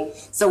 right?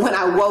 So when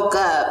I woke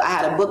up, I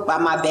had a book by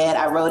my bed.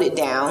 I wrote it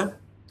down.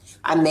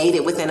 I made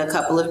it within a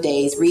couple of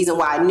days. Reason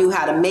why I knew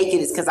how to make it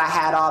is because I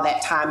had all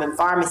that time in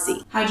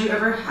pharmacy. Had you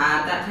ever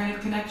had that kind of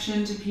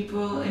connection to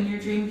people in your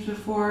dreams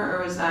before,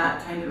 or was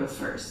that kind of a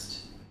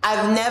first?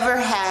 I've never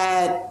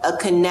had a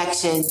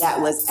connection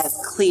that was as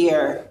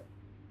clear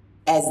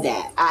as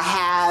that. I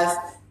have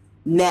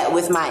met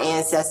with my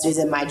ancestors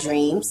in my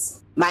dreams.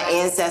 My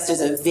ancestors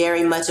are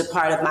very much a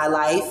part of my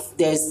life.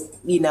 There's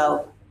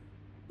not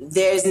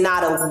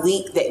a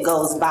week that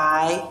goes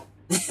by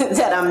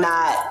that I'm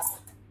not,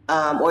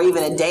 or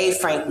even a day,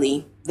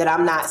 frankly, that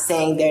I'm not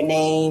saying their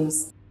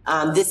names.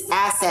 This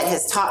asset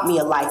has taught me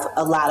a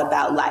lot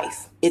about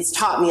life. It's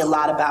taught me a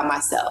lot about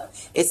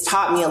myself. It's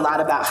taught me a lot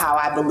about how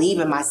I believe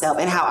in myself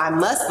and how I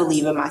must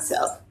believe in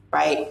myself,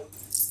 right?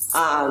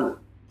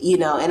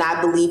 And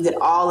I believe that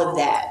all of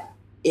that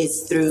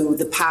is through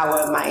the power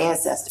of my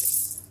ancestors.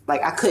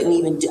 Like I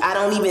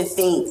don't even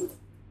think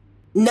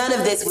none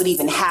of this would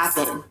even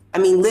happen. I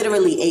mean,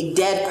 literally a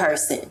dead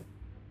person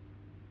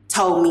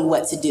told me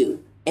what to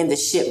do and the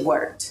shit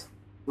worked,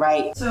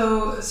 right?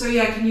 So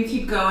yeah, can you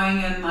keep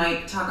going and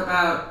like talk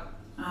about,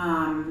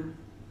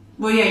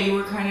 you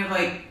were kind of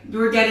like, you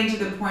were getting to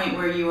the point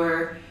where you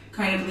were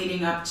kind of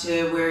leading up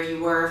to where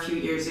you were a few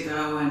years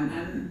ago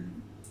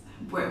and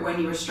when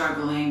you were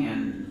struggling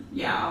and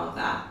all of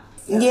that.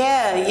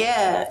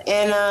 Yeah.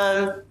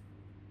 And,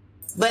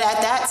 but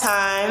at that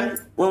time,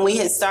 when we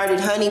had started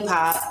Honey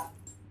Pot,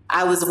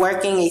 I was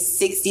working a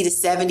 60 to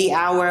 70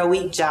 hour a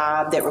week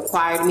job that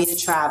required me to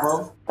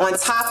travel on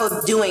top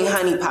of doing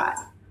Honey Pot,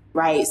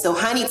 right? So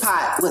Honey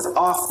Pot was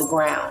off the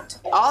ground.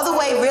 All the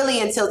way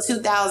really until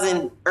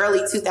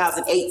early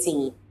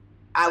 2018,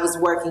 I was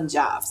working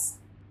jobs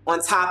on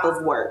top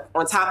of work,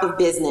 on top of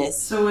business.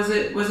 So was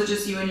it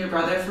just you and your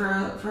brother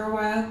for a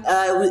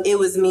while? It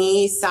was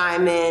me,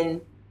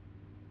 Simon,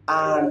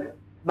 my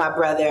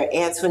brother,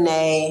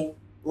 Antoinette,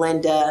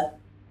 Linda.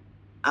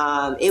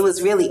 It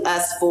was really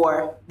us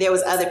four. There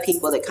was other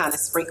people that kind of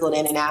sprinkled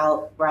in and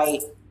out,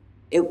 right?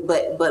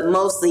 But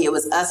mostly it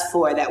was us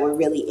four that were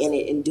really in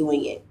it and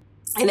doing it.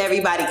 And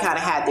everybody kind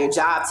of had their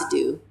job to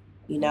do,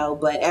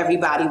 but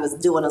everybody was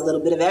doing a little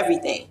bit of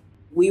everything.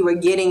 We were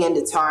getting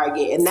into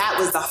Target, and that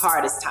was the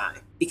hardest time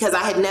because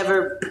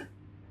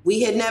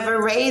we had never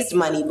raised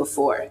money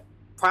before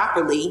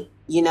properly,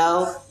 we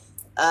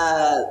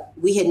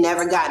had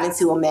never gotten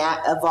into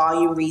a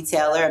volume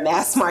retailer, a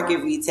mass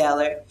market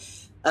retailer.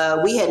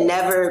 We had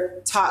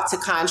never talked to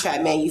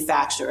contract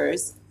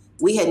manufacturers.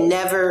 We had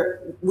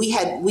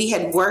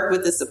worked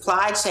with the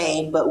supply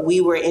chain, but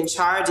we were in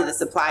charge of the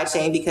supply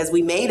chain because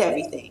we made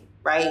everything,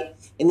 right?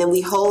 And then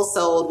we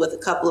wholesaled with a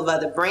couple of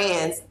other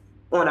brands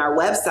on our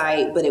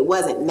website, but it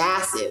wasn't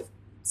massive.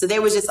 So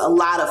there was just a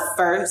lot of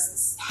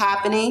firsts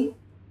happening.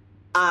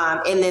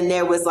 And then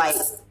there was like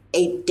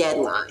a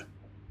deadline.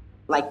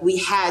 Like we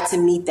had to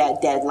meet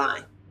that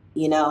deadline,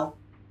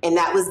 and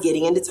that was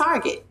getting into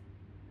Target.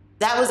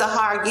 That was a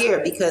hard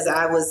year because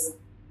I was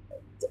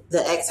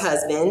the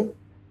ex-husband.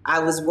 I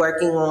was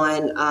working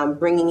on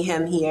bringing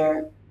him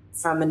here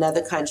from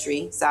another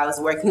country. So I was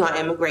working on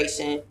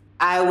immigration.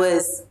 I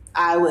was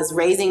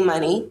raising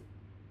money.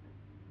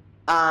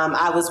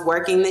 I was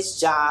working this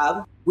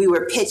job. We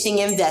were pitching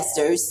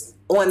investors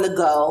on the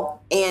go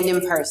and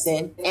in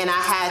person. And I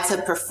had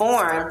to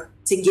perform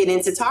to get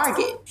into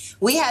Target.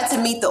 We had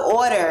to meet the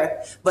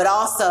order, but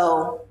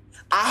also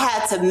I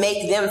had to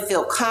make them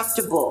feel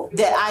comfortable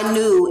that I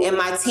knew and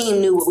my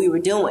team knew what we were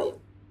doing.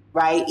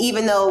 right?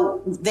 Even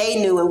though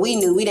they knew and we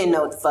knew, we didn't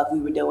know what the fuck we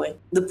were doing.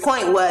 The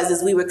point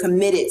is we were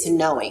committed to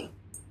knowing,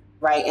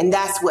 right? And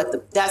that's where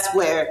the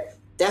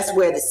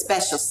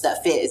special stuff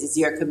is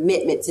your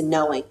commitment to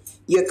knowing,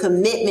 your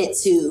commitment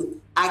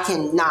to, I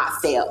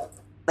cannot fail.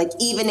 Like,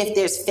 even if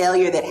there's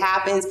failure that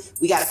happens,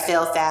 we got to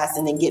fail fast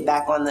and then get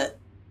back on the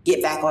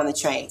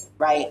train,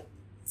 right?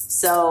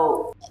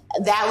 So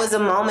that was a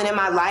moment in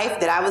my life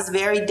that I was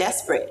very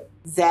desperate,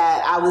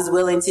 that I was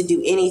willing to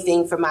do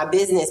anything for my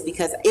business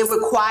because it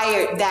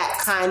required that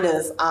kind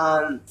of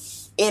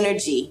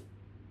energy,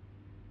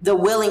 the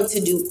willing to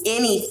do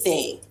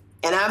anything,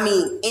 and I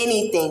mean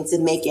anything, to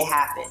make it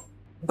happen.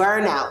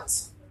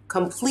 Burnout,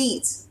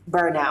 complete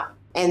burnout.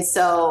 And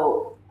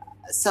so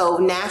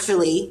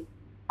naturally,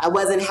 I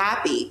wasn't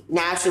happy.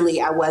 Naturally,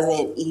 I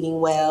wasn't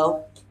eating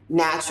well.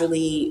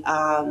 Naturally,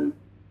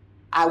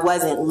 I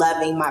wasn't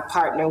loving my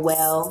partner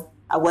well.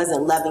 I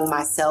wasn't loving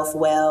myself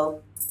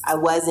well. I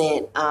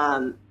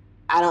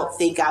don't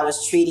think I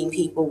was treating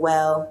people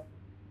well.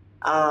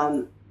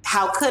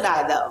 How could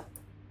I, though?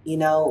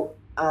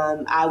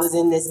 I was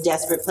in this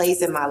desperate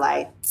place in my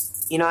life.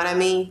 You know what I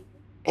mean?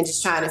 And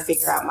just trying to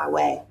figure out my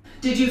way.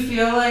 Did you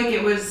feel like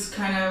it was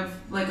kind of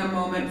like a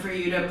moment for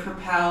you to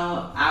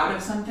propel out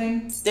of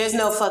something? There's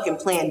no fucking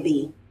plan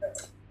B,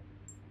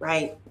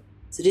 right?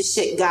 So this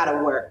shit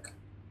gotta work.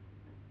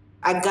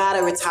 I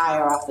gotta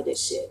retire off of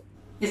this shit.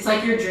 It's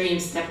like your dream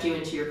stepped you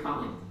into your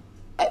calling.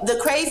 The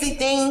crazy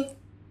thing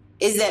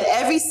is that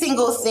every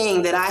single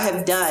thing that I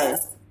have done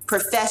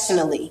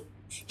professionally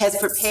has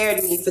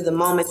prepared me for the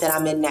moment that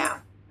I'm in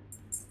now.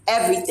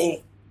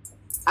 Everything.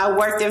 I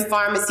worked in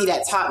pharmacy,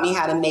 that taught me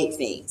how to make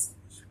things.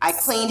 I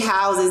cleaned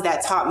houses,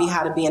 that taught me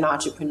how to be an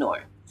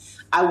entrepreneur.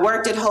 I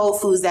worked at Whole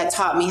Foods, that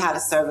taught me how to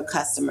serve a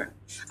customer.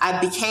 I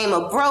became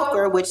a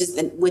broker, which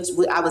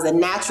I was a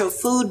natural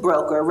food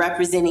broker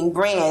representing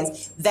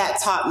brands, that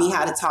taught me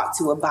how to talk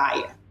to a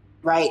buyer,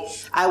 right?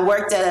 I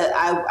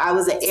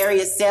was an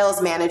area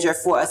sales manager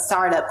for a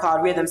startup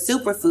called Rhythm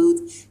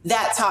Superfoods,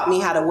 that taught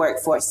me how to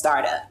work for a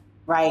startup,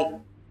 right?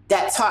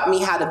 That taught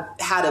me how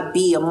to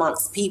be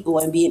amongst people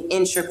and be an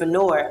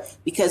entrepreneur,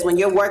 because when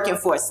you're working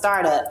for a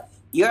startup,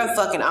 you're a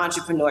fucking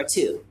entrepreneur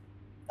too.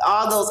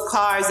 All those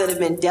cards that have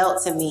been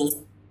dealt to me,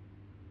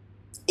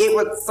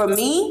 for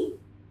me,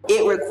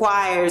 it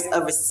requires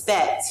a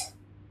respect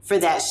for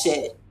that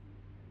shit,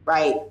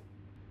 right?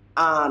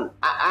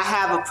 I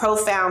have a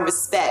profound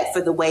respect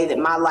for the way that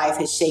my life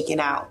has shaken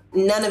out.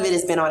 None of it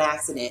has been on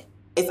accident.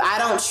 If I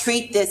don't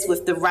treat this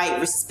with the right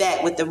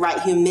respect, with the right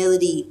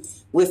humility,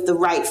 with the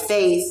right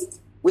faith,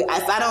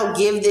 if I don't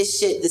give this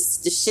shit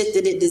the shit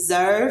that it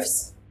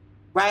deserves,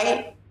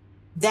 right?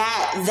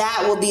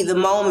 That will be the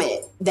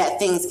moment that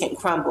things can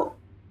crumble,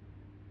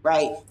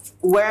 right?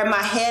 Where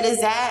my head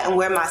is at and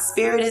where my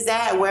spirit is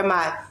at and where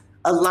my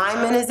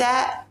alignment is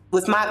at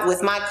with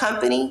my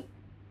company,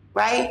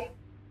 right?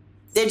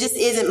 There just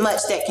isn't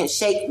much that can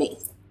shake me,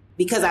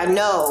 because I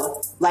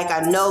know,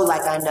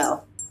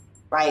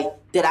 right,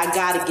 that I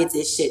gotta get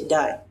this shit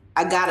done.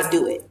 I gotta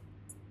do it,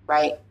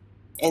 right?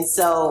 And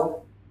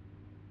so,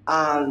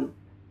 that's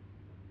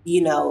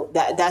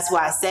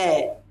why I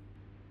said,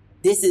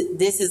 this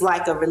is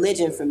like a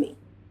religion for me.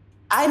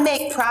 I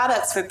make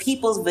products for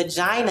people's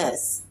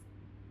vaginas.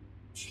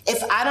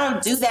 If I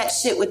don't do that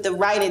shit with the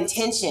right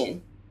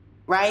intention,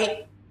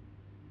 right,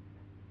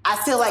 I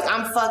feel like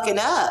I'm fucking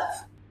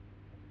up.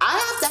 I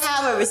have to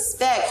have a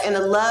respect and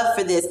a love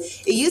for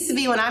this. It used to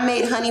be when I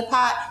made Honey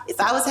Pot, if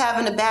I was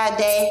having a bad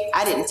day,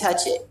 I didn't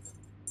touch it.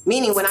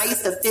 Meaning when I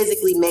used to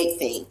physically make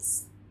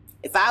things.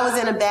 If I was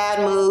in a bad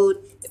mood,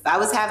 if I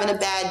was having a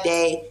bad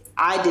day,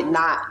 I did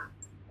not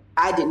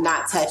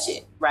touch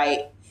it,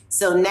 right?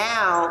 So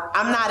now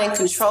I'm not in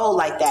control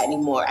like that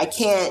anymore. I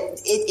can't,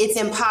 it's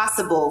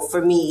impossible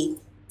for me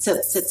to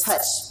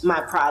touch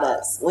my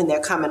products when they're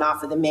coming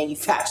off of the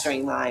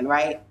manufacturing line,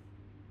 right?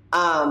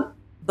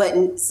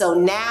 But so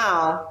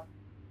now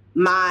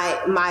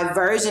my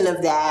version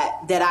of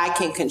that I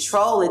can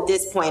control at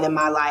this point in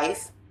my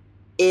life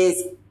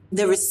is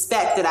the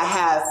respect that I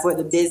have for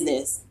the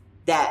business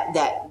that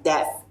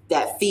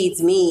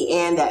feeds me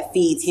and that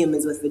feeds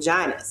humans with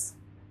vaginas.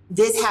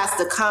 This has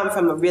to come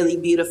from a really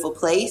beautiful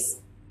place,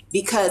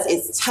 because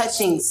it's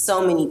touching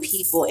so many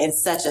people in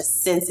such a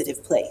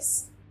sensitive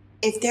place.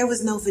 If there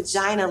was no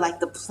vagina,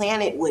 like, the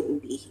planet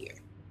wouldn't be here.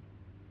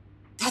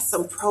 That's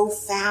some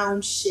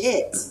profound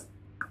shit.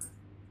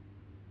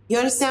 You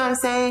understand what I'm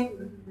saying?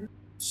 Mm-hmm.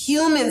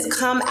 Humans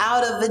come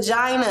out of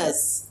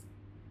vaginas.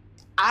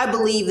 I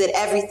believe that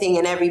everything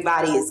and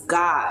everybody is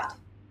God.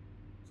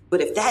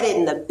 But if that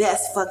isn't the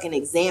best fucking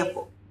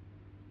example,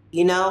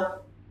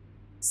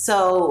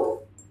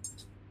 So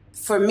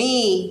for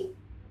me,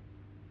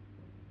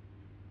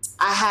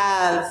 I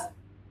have,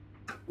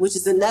 which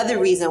is another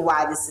reason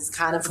why this is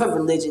kind of a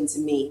religion to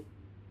me,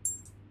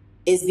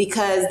 is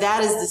because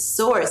that is the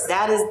source.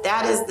 That's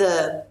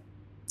the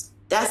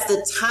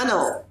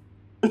tunnel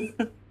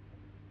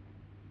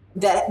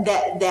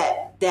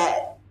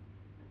that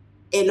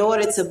in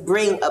order to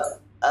bring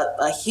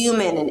a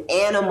human, an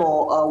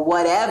animal, or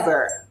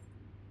whatever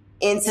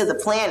into the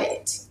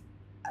planet.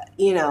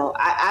 You know,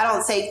 I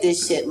don't take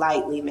this shit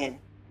lightly, man.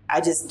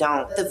 I just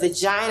don't. The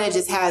vagina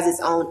just has its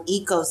own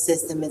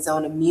ecosystem, its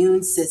own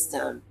immune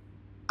system,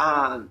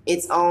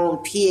 its own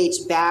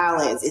pH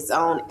balance,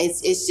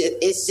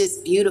 it's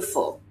just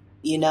beautiful,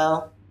 you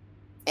know?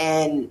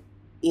 And,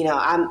 you know,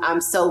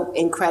 I'm so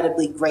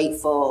incredibly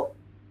grateful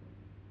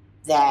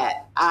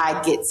that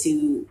I get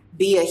to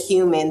be a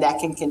human that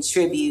can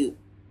contribute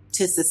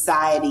to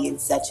society in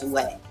such a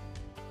way.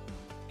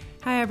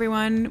 Hi,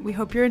 everyone. We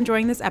hope you're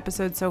enjoying this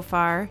episode so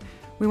far.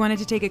 We wanted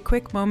to take a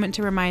quick moment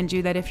to remind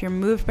you that if you're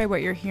moved by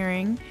what you're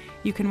hearing,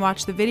 you can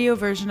watch the video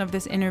version of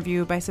this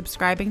interview by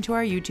subscribing to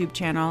our YouTube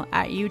channel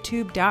at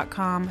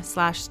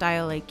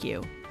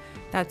youtube.com/stylelikeyou.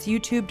 That's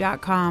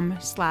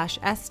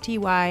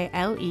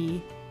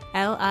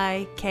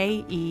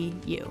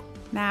youtube.com/STYLELIKEU.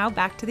 Now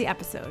back to the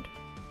episode.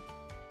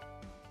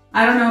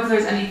 I don't know if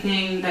there's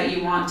anything that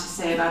you want to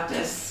say about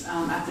this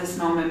at this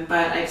moment,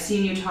 but I've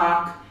seen you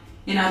talk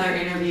in other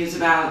interviews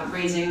about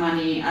raising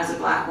money as a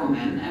Black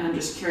woman, and I'm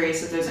just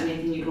curious if there's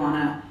anything you'd want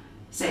to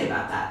say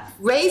about that.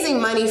 Raising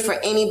money for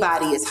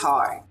anybody is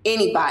hard.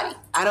 Anybody.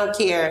 I don't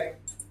care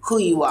who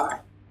you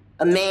are.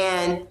 A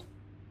man,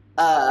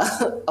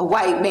 a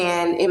white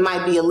man, it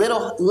might be a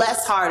little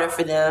less harder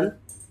for them,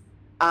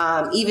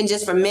 even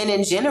just for men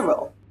in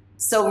general.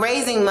 So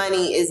raising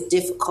money is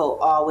difficult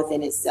all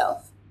within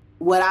itself.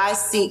 What I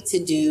seek to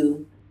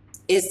do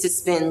is to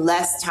spend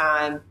less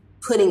time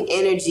putting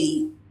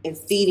energy and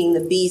feeding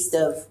the beast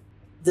of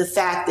the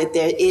fact that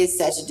there is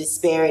such a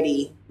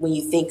disparity when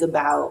you think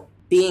about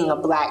being a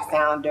Black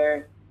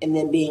founder and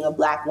then being a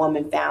Black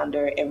woman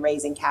founder and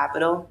raising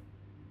capital.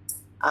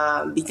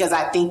 Because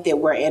I think that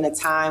we're in a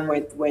time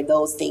where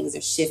those things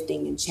are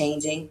shifting and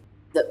changing.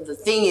 The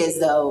thing is,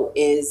 though,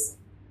 is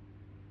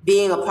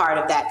being a part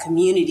of that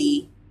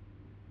community,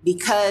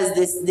 because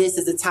this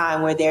is a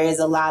time where there is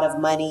a lot of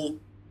money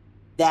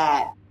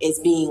that is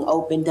being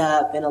opened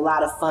up and a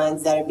lot of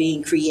funds that are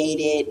being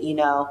created, you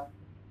know,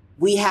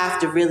 we have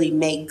to really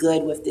make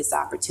good with this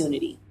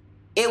opportunity.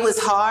 It was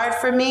hard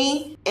for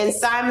me and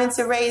Simon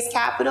to raise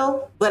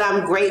capital, but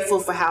I'm grateful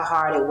for how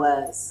hard it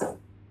was.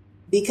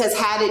 Because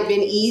had it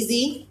been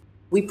easy,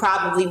 we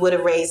probably would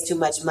have raised too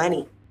much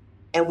money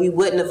and we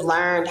wouldn't have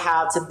learned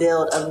how to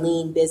build a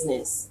lean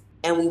business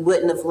and we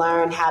wouldn't have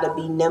learned how to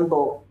be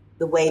nimble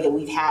the way that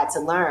we've had to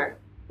learn.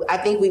 I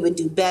think we would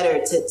do better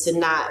to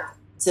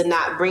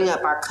not bring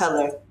up our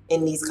color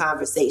in these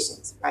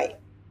conversations, right?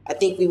 I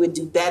think we would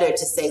do better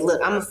to say,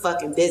 look, I'm a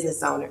fucking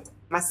business owner.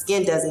 My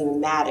skin doesn't even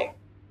matter.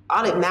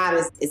 All that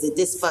matters is that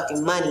this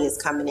fucking money is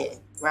coming in,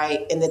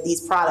 right? And that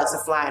these products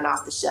are flying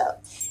off the shelf.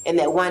 And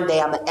that one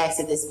day I'm gonna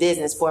exit this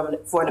business for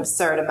an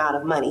absurd amount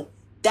of money.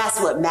 That's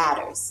what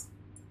matters.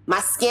 My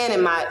skin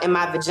and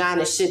my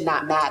vagina should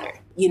not matter,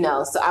 you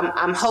know? So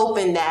I'm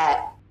hoping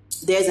that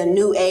there's a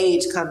new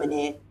age coming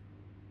in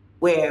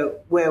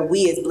where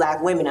we as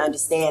Black women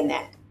understand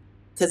that.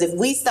 Because if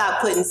we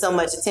stop putting so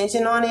much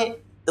attention on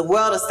it, the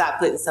world will stop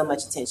putting so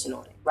much attention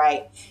on it,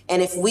 right?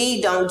 And if we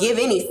don't give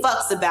any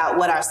fucks about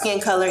what our skin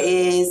color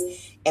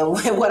is and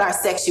what our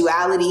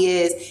sexuality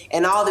is,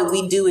 and all that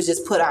we do is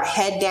just put our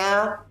head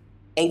down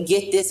and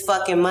get this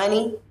fucking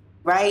money,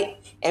 right?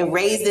 And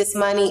raise this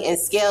money and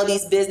scale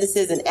these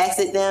businesses and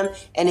exit them.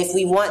 And if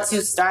we want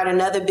to start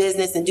another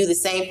business and do the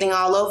same thing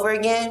all over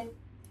again,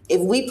 if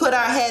we put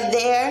our head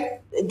there,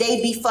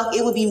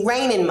 it would be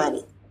raining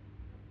money.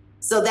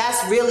 So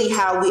that's really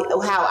how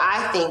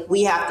I think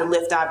we have to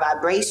lift our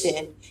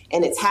vibration,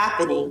 and it's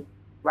happening,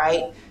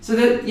 right? So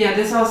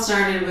this all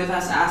started with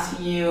us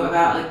asking you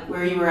about like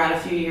where you were at a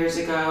few years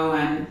ago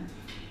and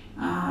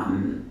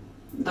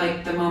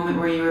like the moment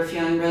where you were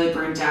feeling really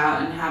burnt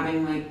out and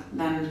having like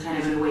then kind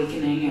of an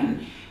awakening.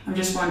 And I'm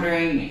just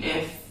wondering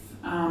if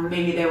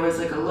maybe there was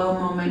like a low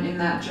moment in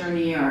that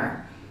journey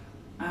or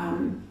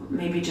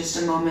maybe just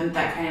a moment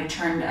that kind of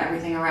turned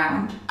everything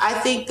around. I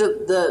think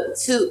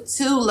the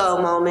two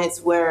low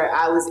moments where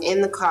I was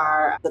in the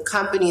car, the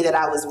company that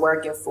I was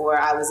working for,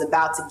 I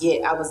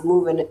was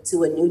moving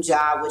to a new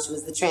job, which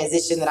was the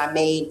transition that I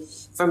made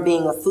from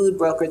being a food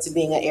broker to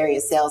being an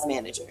area sales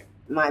manager.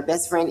 My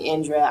best friend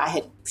Indra,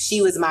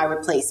 she was my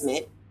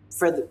replacement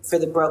for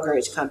the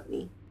brokerage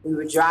company. We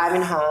were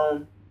driving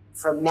home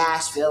from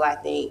Nashville, I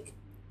think.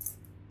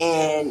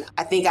 And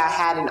I think I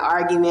had an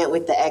argument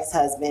with the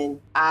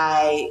ex-husband.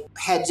 I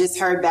had just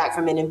heard back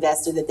from an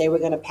investor that they were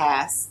going to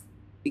pass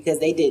because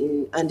they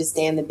didn't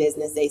understand the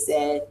business, they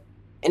said.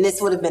 And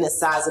this would have been a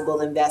sizable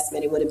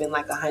investment. It would have been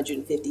like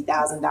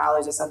 $150,000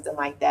 or something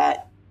like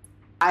that.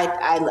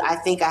 I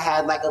think I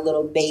had like a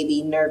little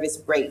baby nervous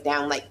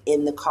breakdown like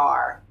in the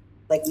car.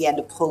 Like we had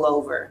to pull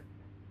over.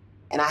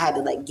 And I had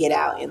to like get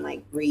out and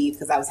like breathe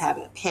because I was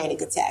having a panic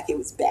attack. It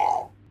was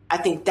bad. I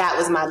think that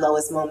was my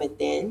lowest moment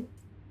then.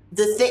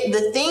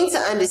 The thing to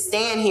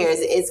understand here is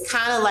it's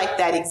kind of like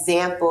that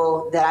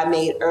example that I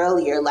made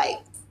earlier. Like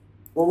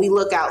when we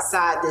look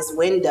outside this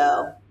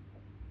window,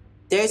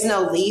 there's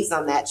no leaves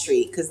on that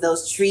tree because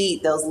those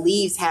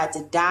leaves had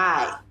to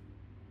die.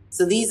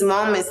 So these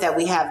moments that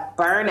we have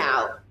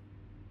burnout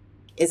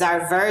is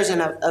our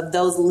version of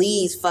those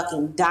leaves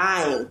fucking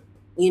dying,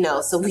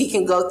 so we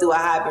can go through a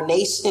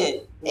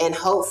hibernation and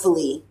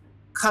hopefully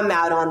come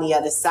out on the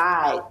other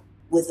side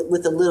with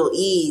a little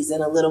ease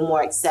and a little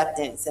more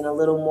acceptance and a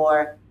little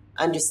more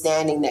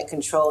understanding that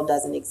control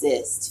doesn't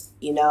exist,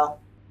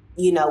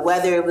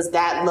 whether it was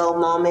that low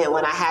moment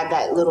when I had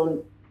that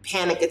little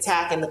panic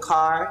attack in the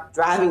car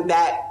driving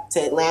back to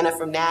Atlanta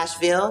from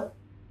Nashville,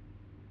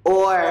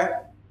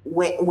 or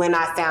when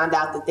I found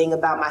out the thing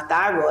about my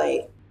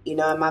thyroid,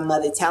 and my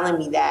mother telling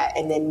me that,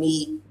 and then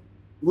me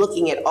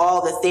looking at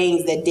all the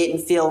things that didn't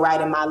feel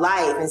right in my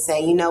life and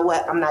saying, you know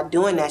what, I'm not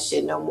doing that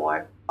shit no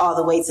more, all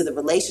the way to the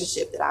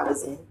relationship that I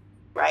was in,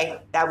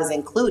 right? That was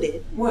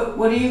included. What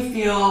do you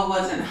feel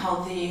wasn't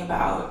healthy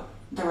about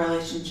the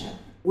relationship?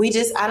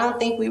 I don't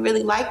think we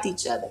really liked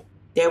each other.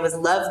 There was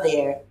love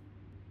there,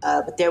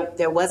 but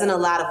there wasn't a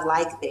lot of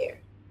like there.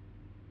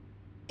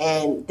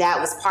 And that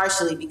was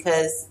partially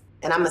because,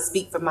 and I'm going to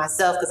speak for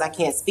myself because I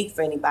can't speak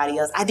for anybody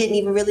else, I didn't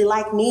even really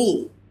like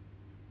me.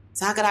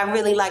 So how could I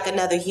really like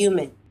another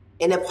human?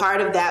 And a part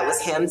of that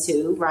was him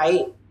too,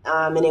 right?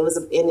 And it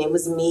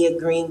was me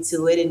agreeing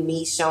to it and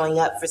me showing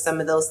up for some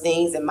of those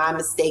things and my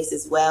mistakes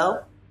as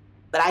well.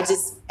 But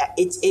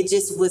it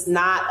just was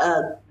not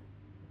a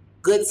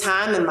good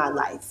time in my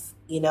life.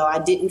 I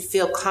didn't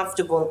feel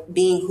comfortable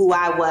being who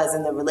I was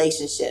in the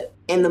relationship.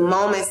 In the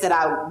moments that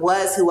I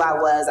was who I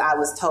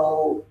was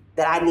told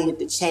that I needed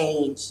to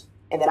change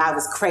and that I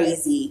was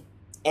crazy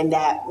and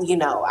that,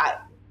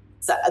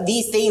 so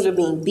these things were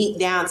being beat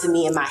down to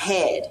me in my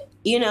head.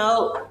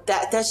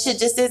 That shit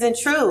just isn't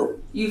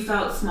true. You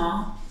felt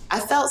small? I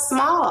felt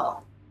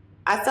small.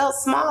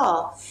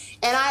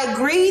 And I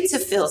agreed to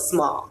feel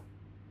small,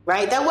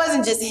 right? That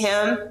wasn't just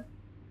him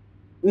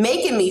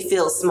making me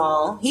feel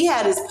small. He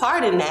had his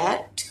part in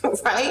that,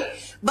 right?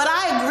 But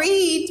I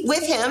agreed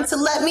with him to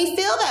let me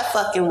feel that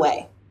fucking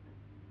way,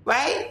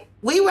 right?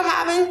 We were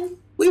having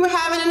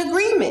an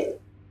agreement.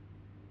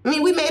 I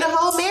mean, we made a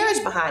whole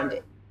marriage behind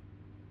it,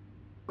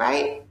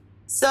 right?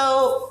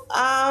 So,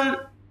 I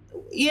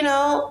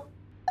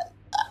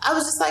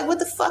was just like, what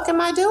the fuck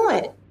am I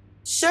doing?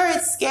 Sure,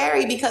 it's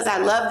scary because I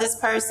love this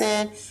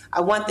person.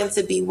 I want them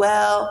to be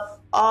well,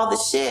 all the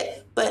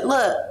shit. But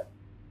look,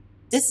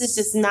 this is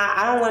just not,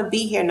 I don't want to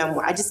be here no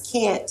more. I just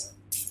can't.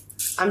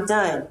 I'm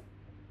done.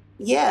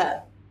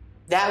 Yeah,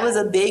 that was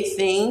a big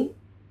thing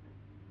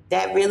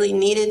that really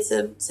needed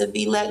to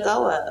be let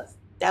go of.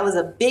 That was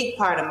a big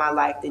part of my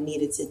life that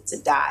needed to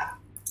die,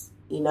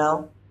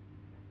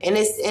 And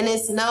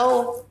it's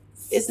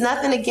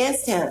nothing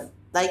against him.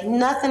 Like,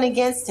 nothing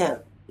against him.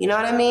 You know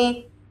what I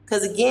mean?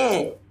 Because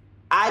again,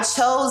 I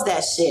chose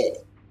that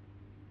shit.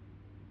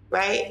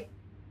 Right?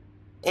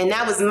 And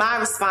that was my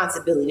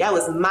responsibility. That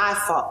was my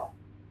fault.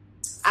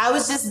 I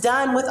was just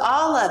done with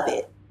all of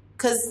it.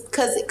 Cause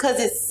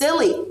it's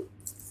silly.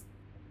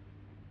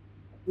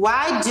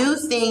 Why do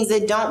things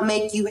that don't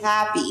make you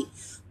happy?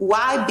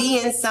 Why be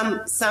in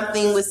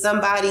something with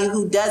somebody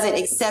who doesn't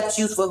accept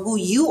you for who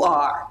you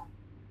are?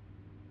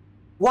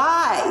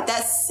 Why?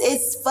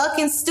 It's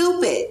fucking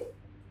stupid.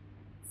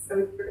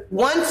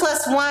 1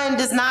 + 1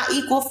 does not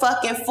equal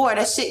fucking 4.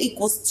 That shit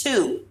equals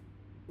 2,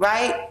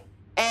 right?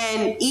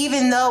 And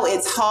even though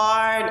it's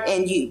hard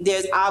and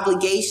there's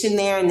obligation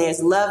there and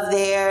there's love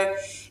there,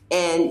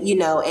 and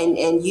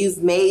and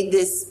you've made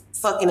this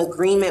fucking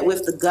agreement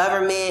with the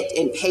government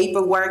and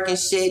paperwork and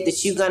shit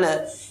that you're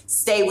gonna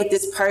stay with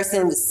this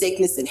person with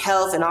sickness and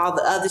health and all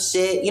the other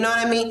shit. You know what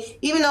I mean?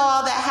 Even though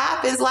all that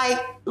happens, like,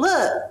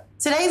 look,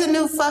 today's a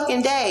new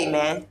fucking day,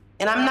 man.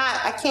 And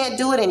I can't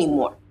do it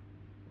anymore.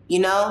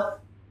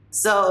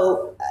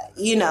 So,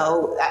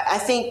 I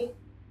think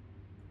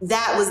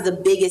that was the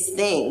biggest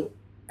thing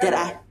that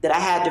I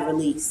had to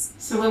release.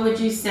 So what would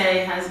you say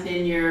has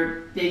been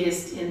your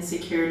biggest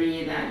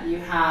insecurity that you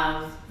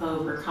have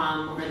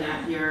overcome or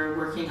that you're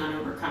working on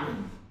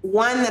overcoming?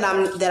 One,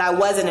 that I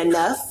wasn't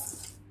enough,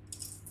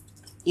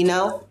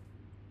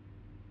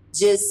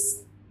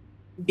 just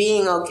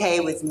being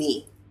okay with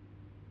me.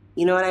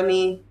 You know what I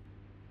mean?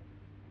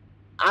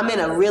 I'm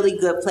in a really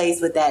good place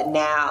with that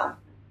now.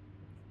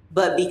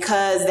 But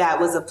because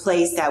that was a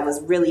place that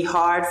was really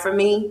hard for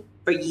me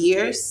for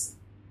years,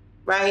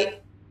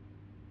 right?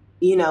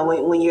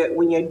 When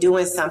you're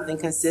doing something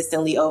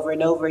consistently over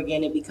and over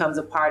again, it becomes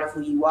a part of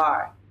who you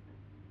are.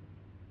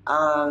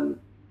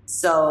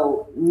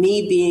 So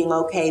me being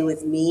okay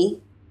with me,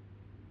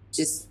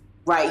 just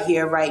right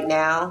here, right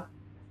now,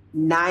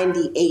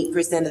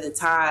 98% of the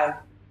time,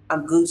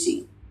 I'm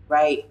Gucci,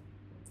 right?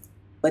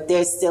 But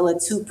there's still a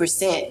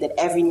 2% that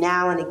every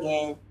now and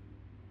again,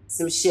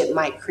 some shit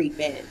might creep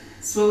in.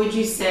 So what would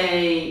you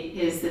say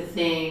is the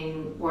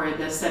thing or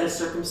the set of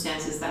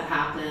circumstances that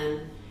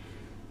happen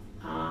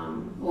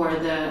or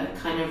the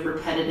kind of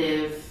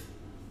repetitive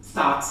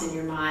thoughts in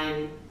your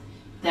mind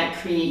that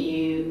create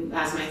you,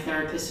 as my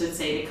therapist would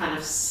say, to kind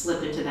of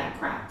slip into that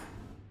crack?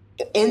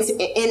 In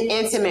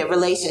intimate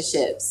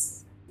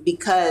relationships,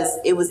 because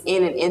it was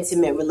in an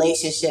intimate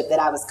relationship that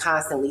I was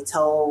constantly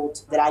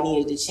told that I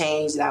needed to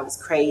change, that I was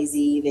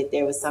crazy, that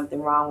there was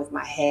something wrong with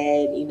my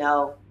head,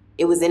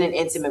 it was in an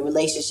intimate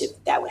relationship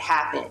that would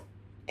happen.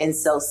 And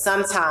so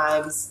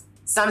sometimes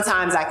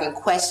I can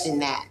question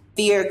that.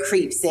 Fear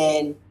creeps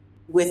in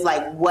with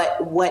like, what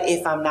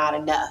if I'm not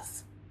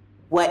enough?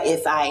 What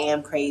if I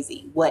am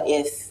crazy? What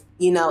if,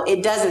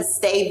 it doesn't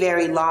stay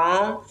very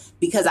long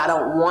because I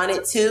don't want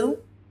it to.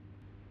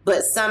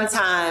 But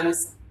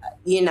sometimes,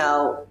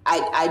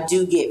 I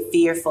do get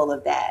fearful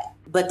of that.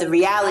 But the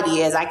reality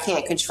is I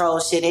can't control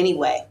shit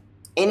anyway.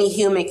 Any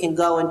human can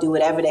go and do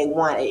whatever they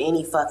want at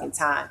any fucking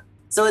time.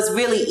 So it's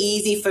really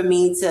easy for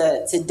me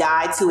to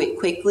die to it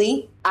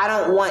quickly. I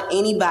don't want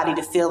anybody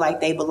to feel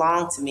like they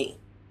belong to me.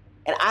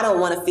 And I don't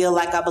want to feel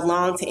like I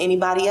belong to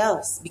anybody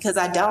else because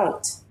I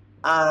don't.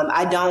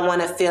 I don't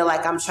want to feel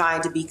like I'm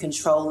trying to be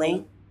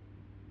controlling.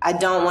 I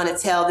don't want to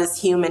tell this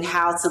human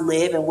how to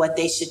live and what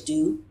they should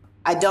do.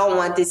 I don't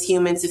want this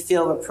human to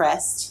feel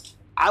repressed.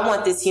 I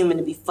want this human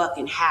to be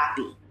fucking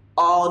happy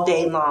all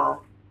day long,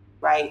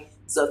 right?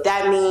 So if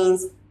that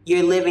means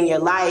you're living your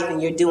life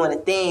and you're doing a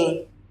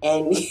thing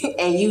and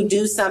you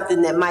do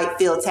something that might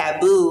feel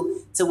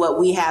taboo to what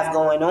we have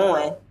going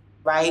on,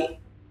 right?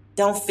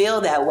 Don't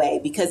feel that way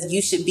because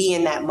you should be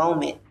in that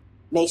moment.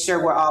 Make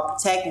sure we're all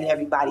protected,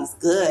 everybody's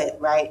good,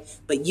 right?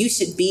 But you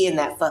should be in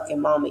that fucking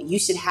moment. You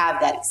should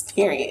have that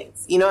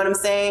experience. You know what I'm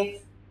saying?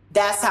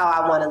 That's how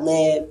I want to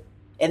live.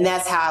 And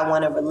that's how I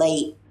want to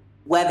relate,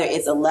 whether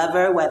it's a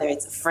lover, whether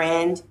it's a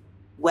friend,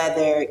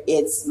 whether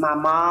it's my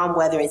mom,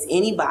 whether it's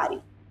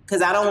anybody.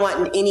 Because I don't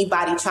want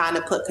anybody trying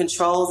to put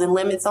controls and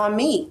limits on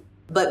me.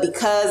 But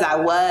because I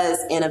was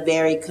in a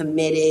very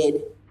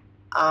committed,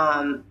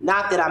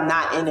 not that I'm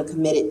not in a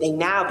committed thing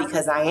now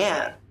because I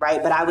am,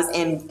 right? But I was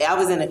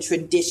in a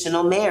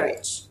traditional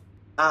marriage.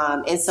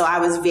 And so I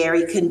was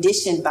very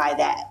conditioned by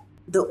that.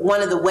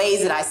 One of the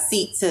ways that I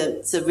seek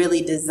to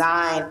really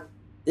design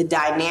the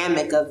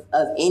dynamic of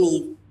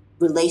any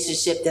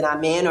relationship that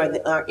I'm in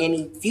or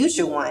any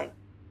future one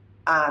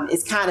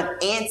is kind of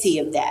anti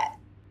of that.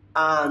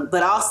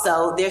 But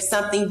also there's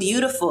something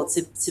beautiful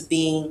to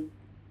being,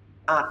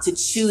 to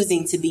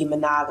choosing to be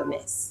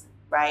monogamous,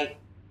 right?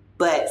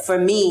 But for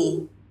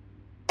me,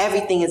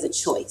 everything is a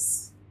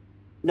choice.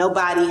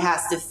 Nobody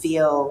has to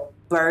feel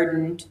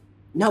burdened.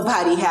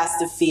 Nobody has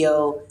to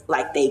feel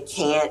like they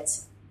can't.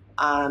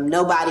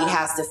 Nobody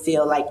has to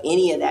feel like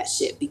any of that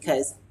shit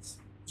because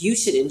you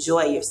should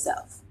enjoy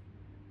yourself.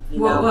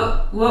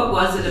 What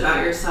was it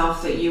about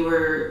yourself that you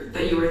were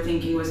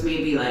thinking was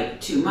maybe like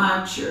too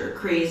much or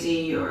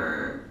crazy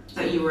or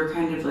that you were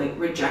kind of like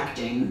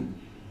rejecting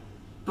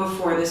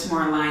before this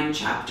more aligned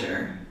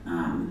chapter?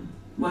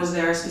 Was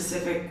there a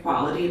specific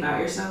quality about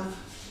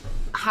yourself?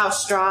 How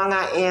strong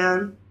I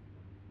am,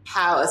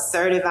 how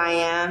assertive I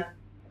am.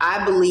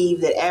 I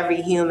believe that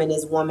every human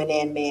is woman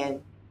and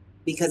man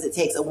because it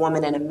takes a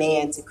woman and a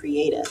man to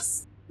create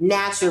us.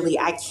 Naturally,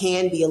 I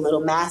can be a little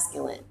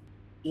masculine.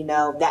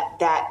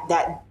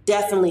 That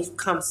definitely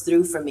comes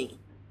through for me,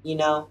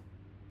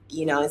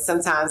 and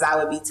sometimes I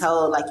would be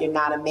told like, you're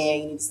not a man,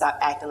 you need to stop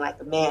acting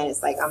like a man.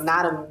 It's like, I'm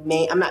not a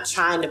man. I'm not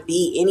trying to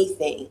be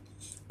anything,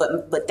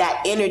 but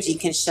that energy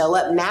can show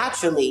up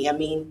naturally. I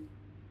mean,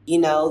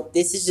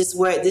 this is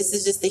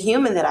just the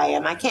human that I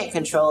am. I can't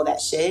control that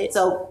shit.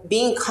 So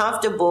being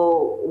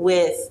comfortable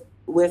with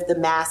the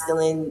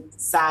masculine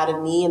side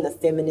of me and the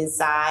feminine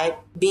side,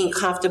 being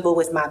comfortable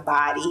with my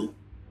body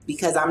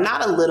because I'm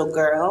not a little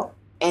girl,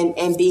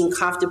 and being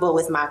comfortable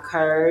with my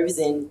curves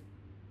and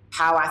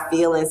how I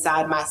feel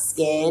inside my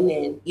skin,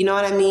 and you know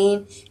what I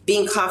mean?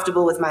 Being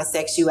comfortable with my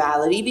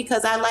sexuality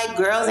because I like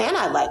girls and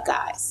I like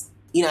guys.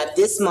 At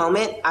this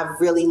moment, I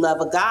really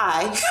love a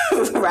guy,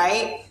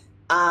 right?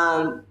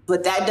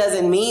 But that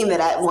doesn't mean that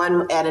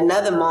at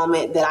another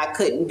moment that I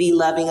couldn't be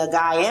loving a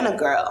guy and a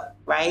girl,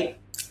 right?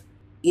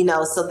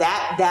 So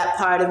that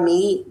part of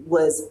me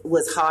was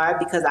hard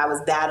because I was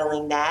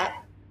battling that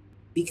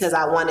because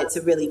I wanted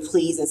to really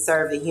please and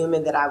serve the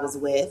human that I was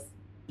with,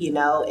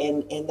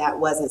 and that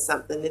wasn't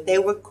something that they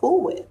were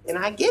cool with. And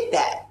I get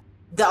that.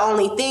 The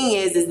only thing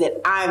is that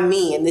I'm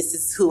me and this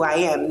is who I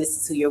am and this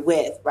is who you're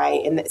with,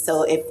 right? And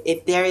so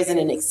if there isn't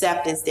an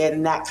acceptance there,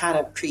 then that kind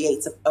of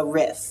creates a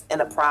rift and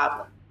a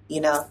problem,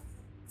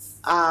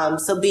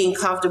 So being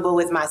comfortable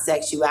with my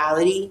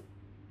sexuality,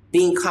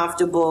 being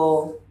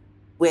comfortable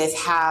with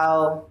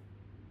how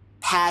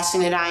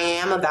passionate I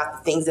am about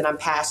the things that I'm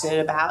passionate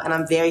about, and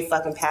I'm very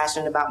fucking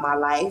passionate about my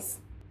life,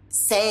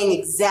 saying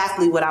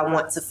exactly what I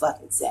want to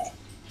fucking say.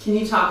 Can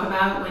you talk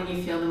about when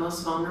you feel the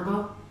most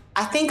vulnerable?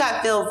 I think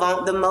I feel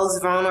the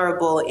most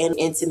vulnerable in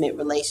intimate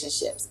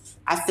relationships.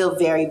 I feel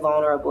very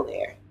vulnerable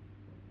there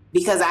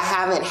because I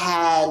haven't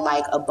had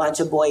like a bunch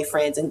of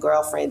boyfriends and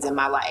girlfriends in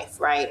my life,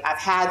 right? I've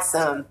had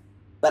some,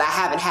 but I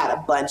haven't had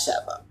a bunch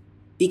of them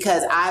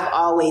because I've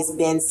always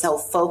been so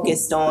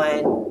focused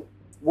on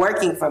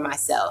working for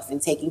myself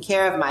and taking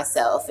care of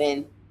myself.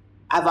 And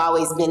I've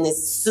always been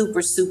this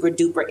super, super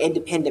duper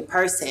independent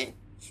person.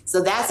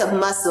 So that's a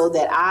muscle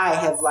that I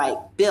have like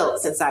built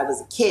since I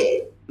was a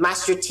kid. My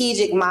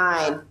strategic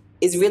mind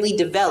is really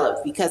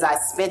developed because I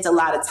spent a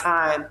lot of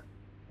time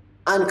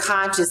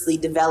unconsciously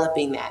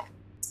developing that.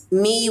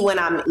 me, when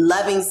I'm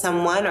loving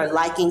someone or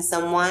liking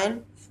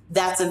someone,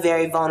 that's a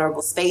very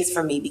vulnerable space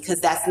for me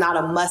because that's not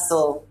a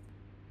muscle.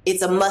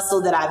 It's a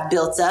muscle that I've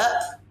built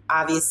up.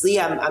 Obviously,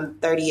 I'm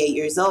 38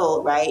 years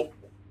old, right?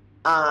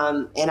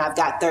 And I've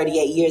got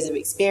 38 years of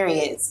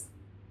experience.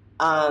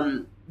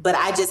 But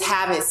I just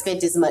haven't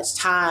spent as much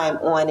time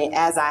on it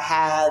as I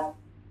have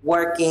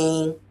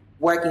working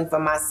for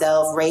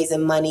myself,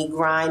 raising money,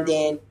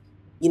 grinding.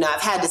 You know,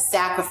 I've had to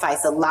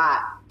sacrifice a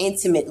lot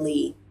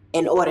intimately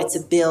in order to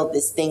build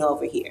this thing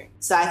over here.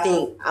 So I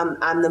think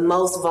I'm the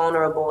most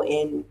vulnerable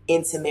in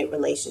intimate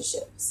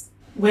relationships.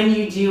 When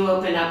you do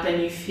open up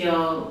and you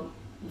feel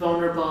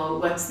vulnerable,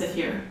 what's the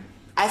fear?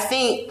 I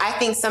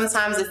think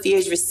sometimes the fear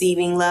is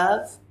receiving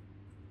love.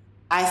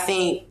 I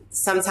think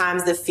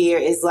sometimes the fear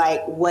is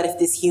like, what if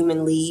this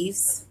human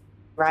leaves,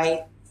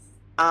 right?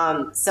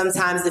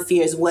 Sometimes the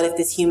fear is, what if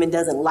this human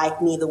doesn't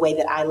like me the way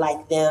that I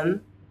like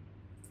them?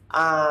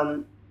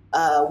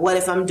 What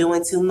if I'm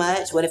doing too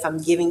much? What if I'm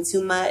giving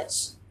too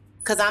much?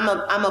 Because I'm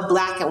a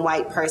black and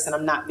white person.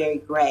 I'm not very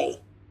gray,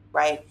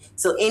 right?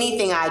 So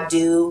anything I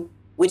do,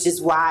 which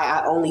is why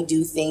I only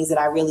do things that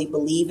I really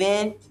believe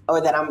in or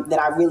that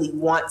I really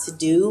want to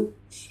do.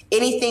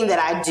 Anything that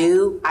I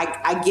do,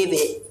 I give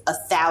it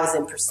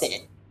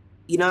 1,000%.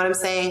 You know what I'm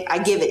saying? I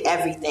give it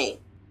everything.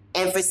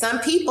 And for some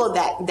people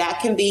that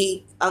can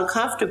be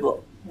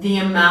uncomfortable. The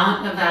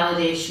amount of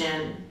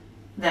validation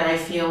that I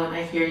feel when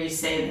I hear you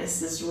say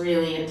this is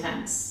really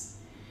intense,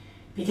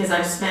 because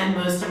I've spent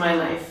most of my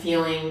life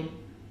feeling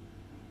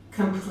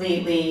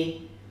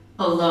completely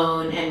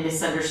alone and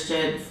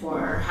misunderstood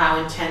for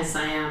how intense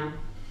I am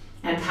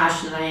and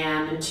passionate I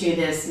am and to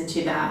this and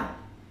to that.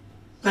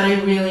 But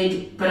I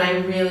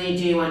really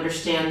do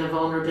understand the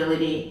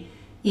vulnerability,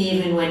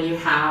 even when you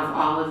have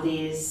all of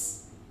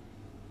these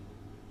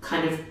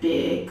kind of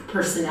big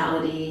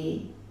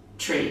personality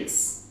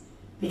traits,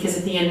 because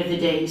at the end of the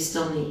day, you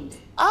still need.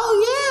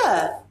 Oh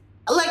yeah.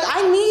 Like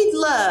I need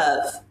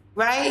love,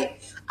 right?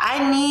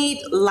 I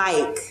need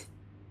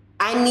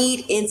I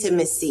need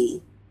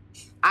intimacy.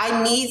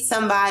 I need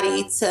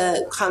somebody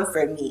to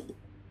comfort me.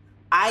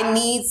 I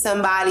need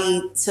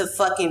somebody to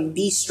fucking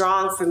be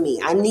strong for me.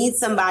 I need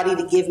somebody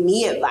to give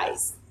me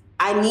advice.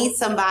 I need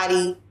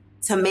somebody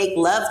to make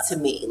love to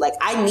me. Like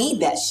I need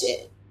that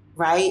shit,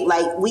 right?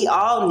 Like we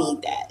all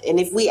need that. And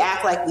if we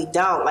act like we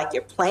don't, like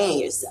you're playing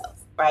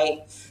yourself,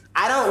 right?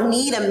 I don't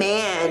need a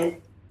man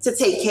to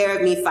take care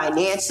of me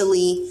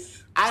financially.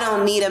 I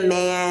don't need a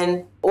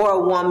man or a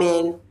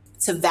woman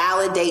to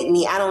validate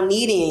me. I don't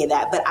need any of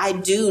that, but I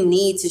do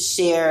need to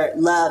share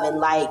love and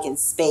like and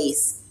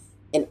space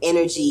and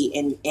energy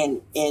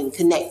and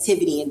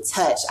connectivity and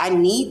touch. I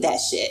need that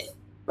shit,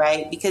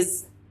 right?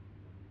 Because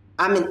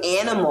I'm an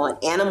animal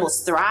and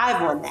animals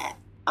thrive on that.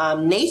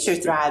 Nature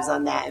thrives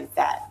on that, in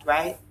fact,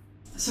 right?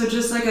 So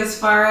just like as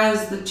far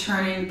as the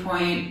turning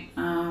point,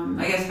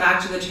 I guess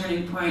back to the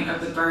turning point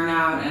of the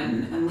burnout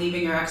and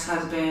leaving your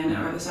ex-husband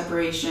or the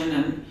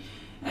separation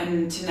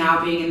and to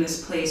now being in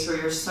this place where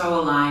you're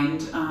so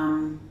aligned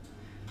and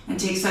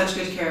take such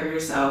good care of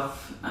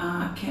yourself.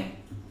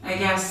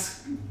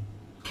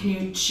 Can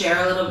you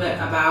share a little bit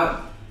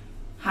about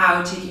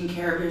how taking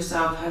care of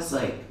yourself has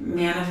like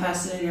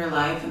manifested in your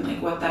life and like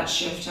what that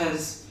shift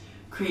has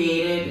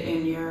created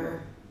in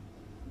your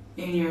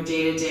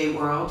day-to-day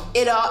world?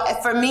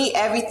 For me,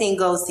 everything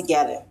goes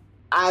together.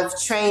 I've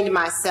trained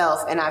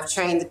myself and I've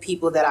trained the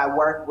people that I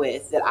work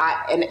with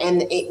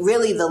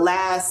really the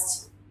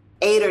last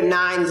 8 or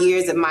 9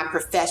 years of my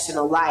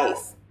professional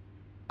life,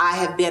 I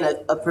have been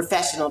a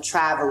professional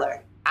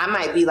traveler. I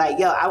might be like,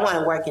 yo, I want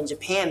to work in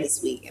Japan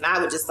this week. And I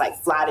would just like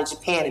fly to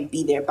Japan and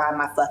be there by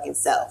my fucking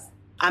self.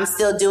 I'm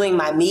still doing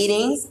my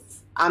meetings.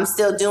 I'm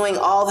still doing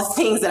all the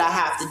things that I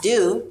have to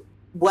do.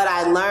 What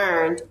I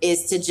learned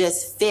is to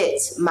just fit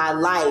my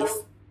life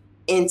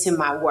into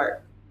my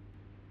work.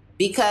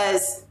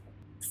 Because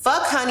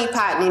fuck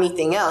honeypot and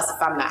anything else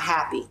if I'm not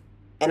happy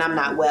and I'm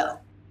not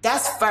well.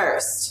 That's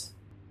first.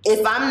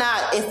 If I'm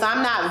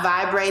not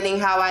vibrating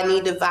how I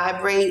need to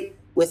vibrate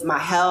with my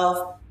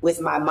health,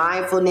 with my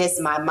mindfulness,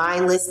 my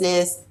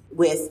mindlessness,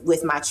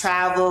 with my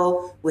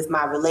travel, with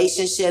my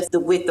relationships,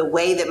 with the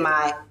way that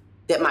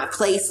my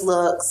place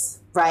looks,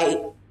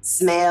 right,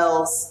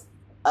 smells,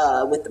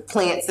 with the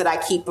plants that I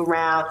keep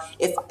around.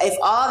 If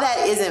all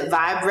that isn't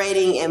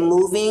vibrating and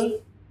moving,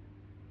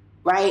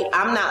 right,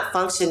 I'm not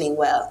functioning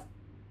well.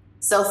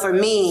 So for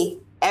me,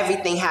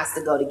 everything has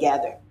to go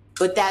together.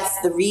 But that's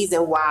the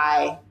reason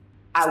why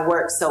I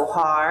work so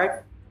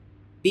hard,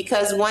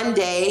 because one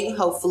day,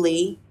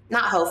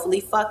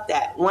 fuck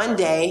that. One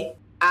day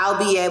I'll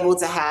be able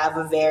to have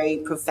a very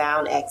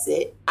profound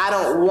exit. I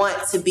don't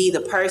want to be the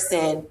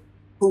person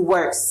who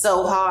works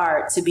so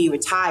hard to be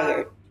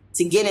retired,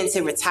 to get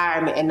into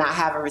retirement and not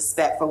have a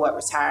respect for what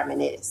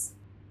retirement is.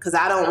 Because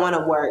I don't want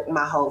to work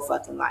my whole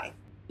fucking life.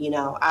 You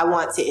know, I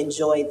want to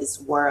enjoy this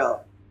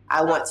world.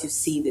 I want to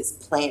see this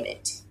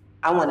planet.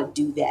 I want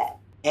to do that.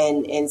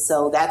 And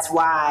so that's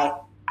why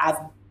I've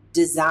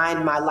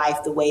designed my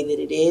life the way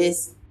that it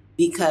is,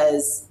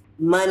 because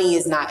money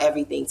is not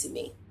everything to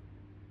me.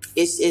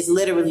 It's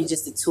literally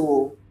just a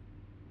tool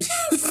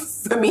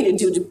for me to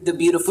do the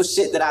beautiful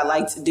shit that I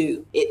like to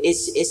do.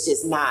 It's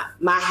just not.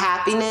 My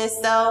happiness,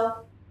 though,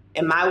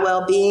 and my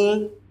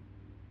well-being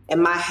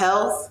and my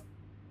health,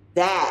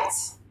 that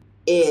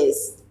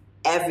is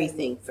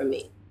everything for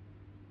me.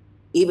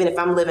 Even if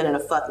I'm living in a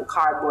fucking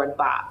cardboard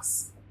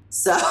box.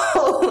 So,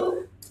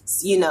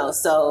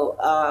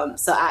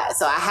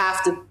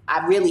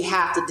 I really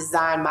have to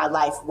design my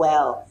life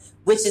well,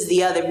 which is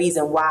the other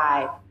reason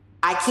why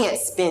I can't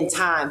spend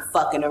time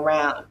fucking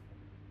around,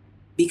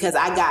 because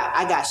I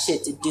got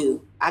shit to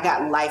do. I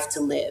got life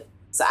to live.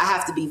 So I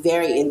have to be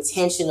very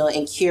intentional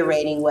in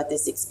curating what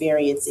this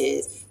experience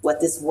is, what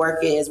this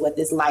work is, what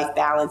this life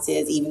balance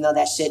is, even though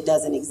that shit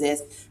doesn't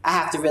exist. I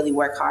have to really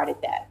work hard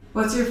at that.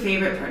 What's your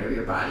favorite part of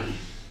your body?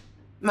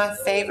 My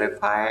favorite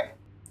part?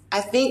 I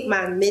think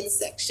my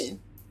midsection.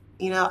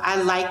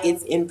 I like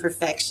its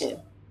imperfection,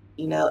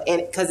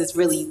 and because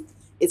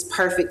it's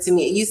perfect to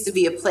me. It used to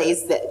be a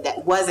place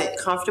that wasn't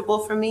comfortable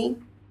for me,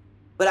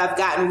 but I've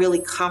gotten really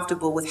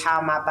comfortable with how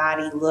my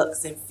body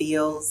looks and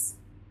feels,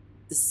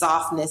 the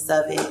softness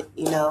of it,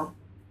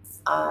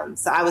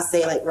 So I would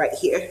say like right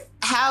here,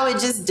 how it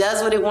just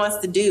does what it wants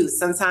to do.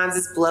 Sometimes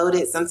it's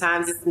bloated,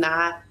 sometimes it's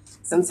not.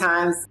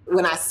 Sometimes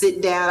when I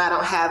sit down, I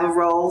don't have a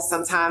roll.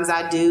 Sometimes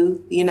I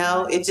do,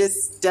 It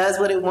just does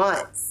what it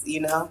wants,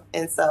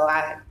 And so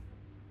I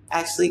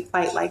actually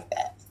quite like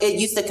that. It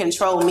used to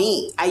control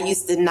me. I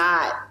used to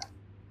not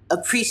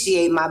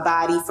appreciate my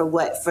body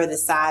for the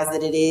size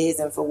that it is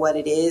and for what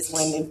it is,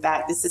 when in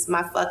fact, this is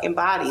my fucking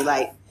body.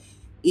 Like,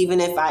 even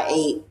if I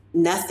ate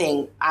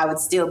nothing, I would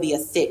still be a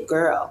thick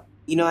girl.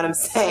 You know what I'm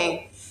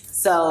saying?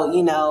 So,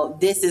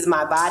 this is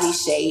my body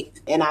shape,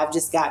 and I've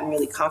just gotten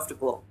really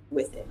comfortable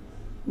with it.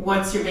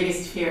 What's your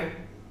biggest fear?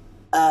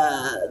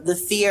 The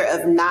fear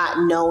of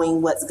not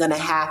knowing what's going to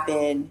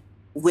happen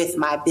with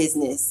my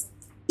business,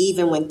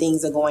 even when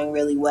things are going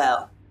really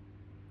well,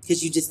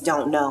 because you just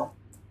don't know.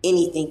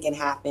 Anything can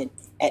happen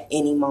at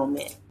any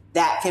moment.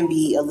 That can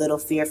be a little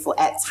fearful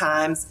at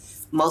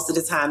times. Most of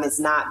the time it's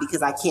not,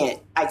 because I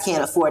can't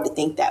afford to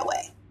think that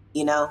way.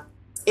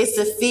 It's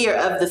the fear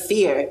of the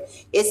fear.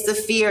 It's the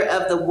fear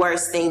of the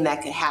worst thing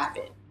that could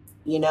happen,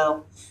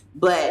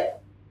 but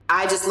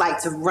I just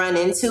like to run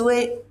into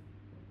it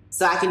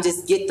so I can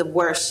just get the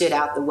worst shit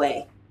out the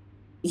way,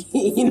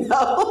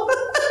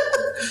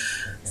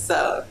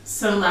 So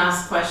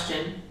last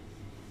question.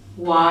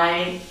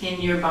 Why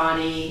in your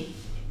body,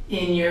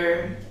 in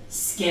your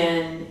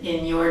skin,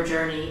 in your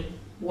journey,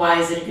 why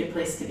is it a good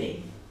place to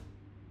be?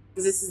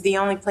 Because this is the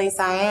only place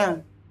I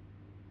am.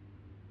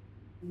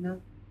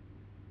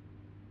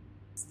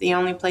 It's the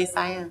only place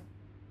I am.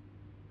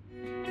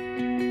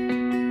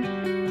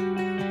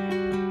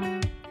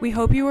 We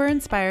hope you were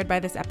inspired by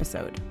this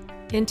episode.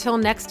 Until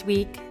next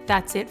week,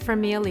 that's it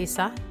from me,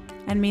 Elisa.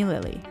 And me,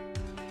 Lily.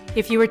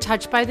 If you were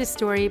touched by this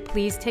story,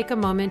 please take a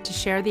moment to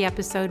share the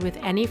episode with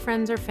any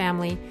friends or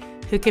family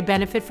who could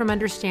benefit from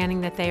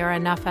understanding that they are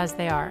enough as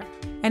they are.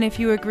 And if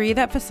you agree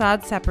that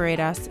facades separate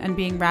us and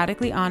being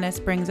radically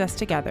honest brings us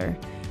together,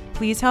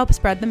 please help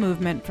spread the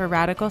movement for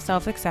radical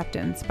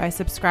self-acceptance by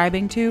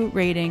subscribing to,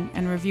 rating,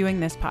 and reviewing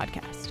this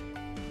podcast.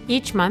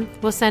 Each month,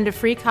 we'll send a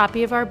free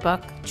copy of our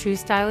book, True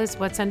Style is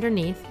What's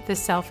Underneath, The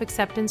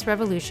Self-Acceptance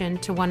Revolution,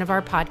 to one of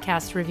our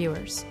podcast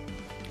reviewers.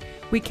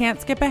 We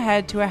can't skip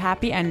ahead to a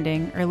happy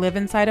ending or live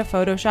inside a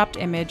photoshopped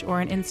image or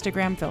an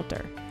Instagram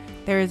filter.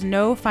 There is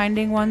no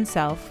finding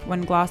oneself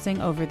when glossing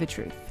over the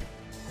truth.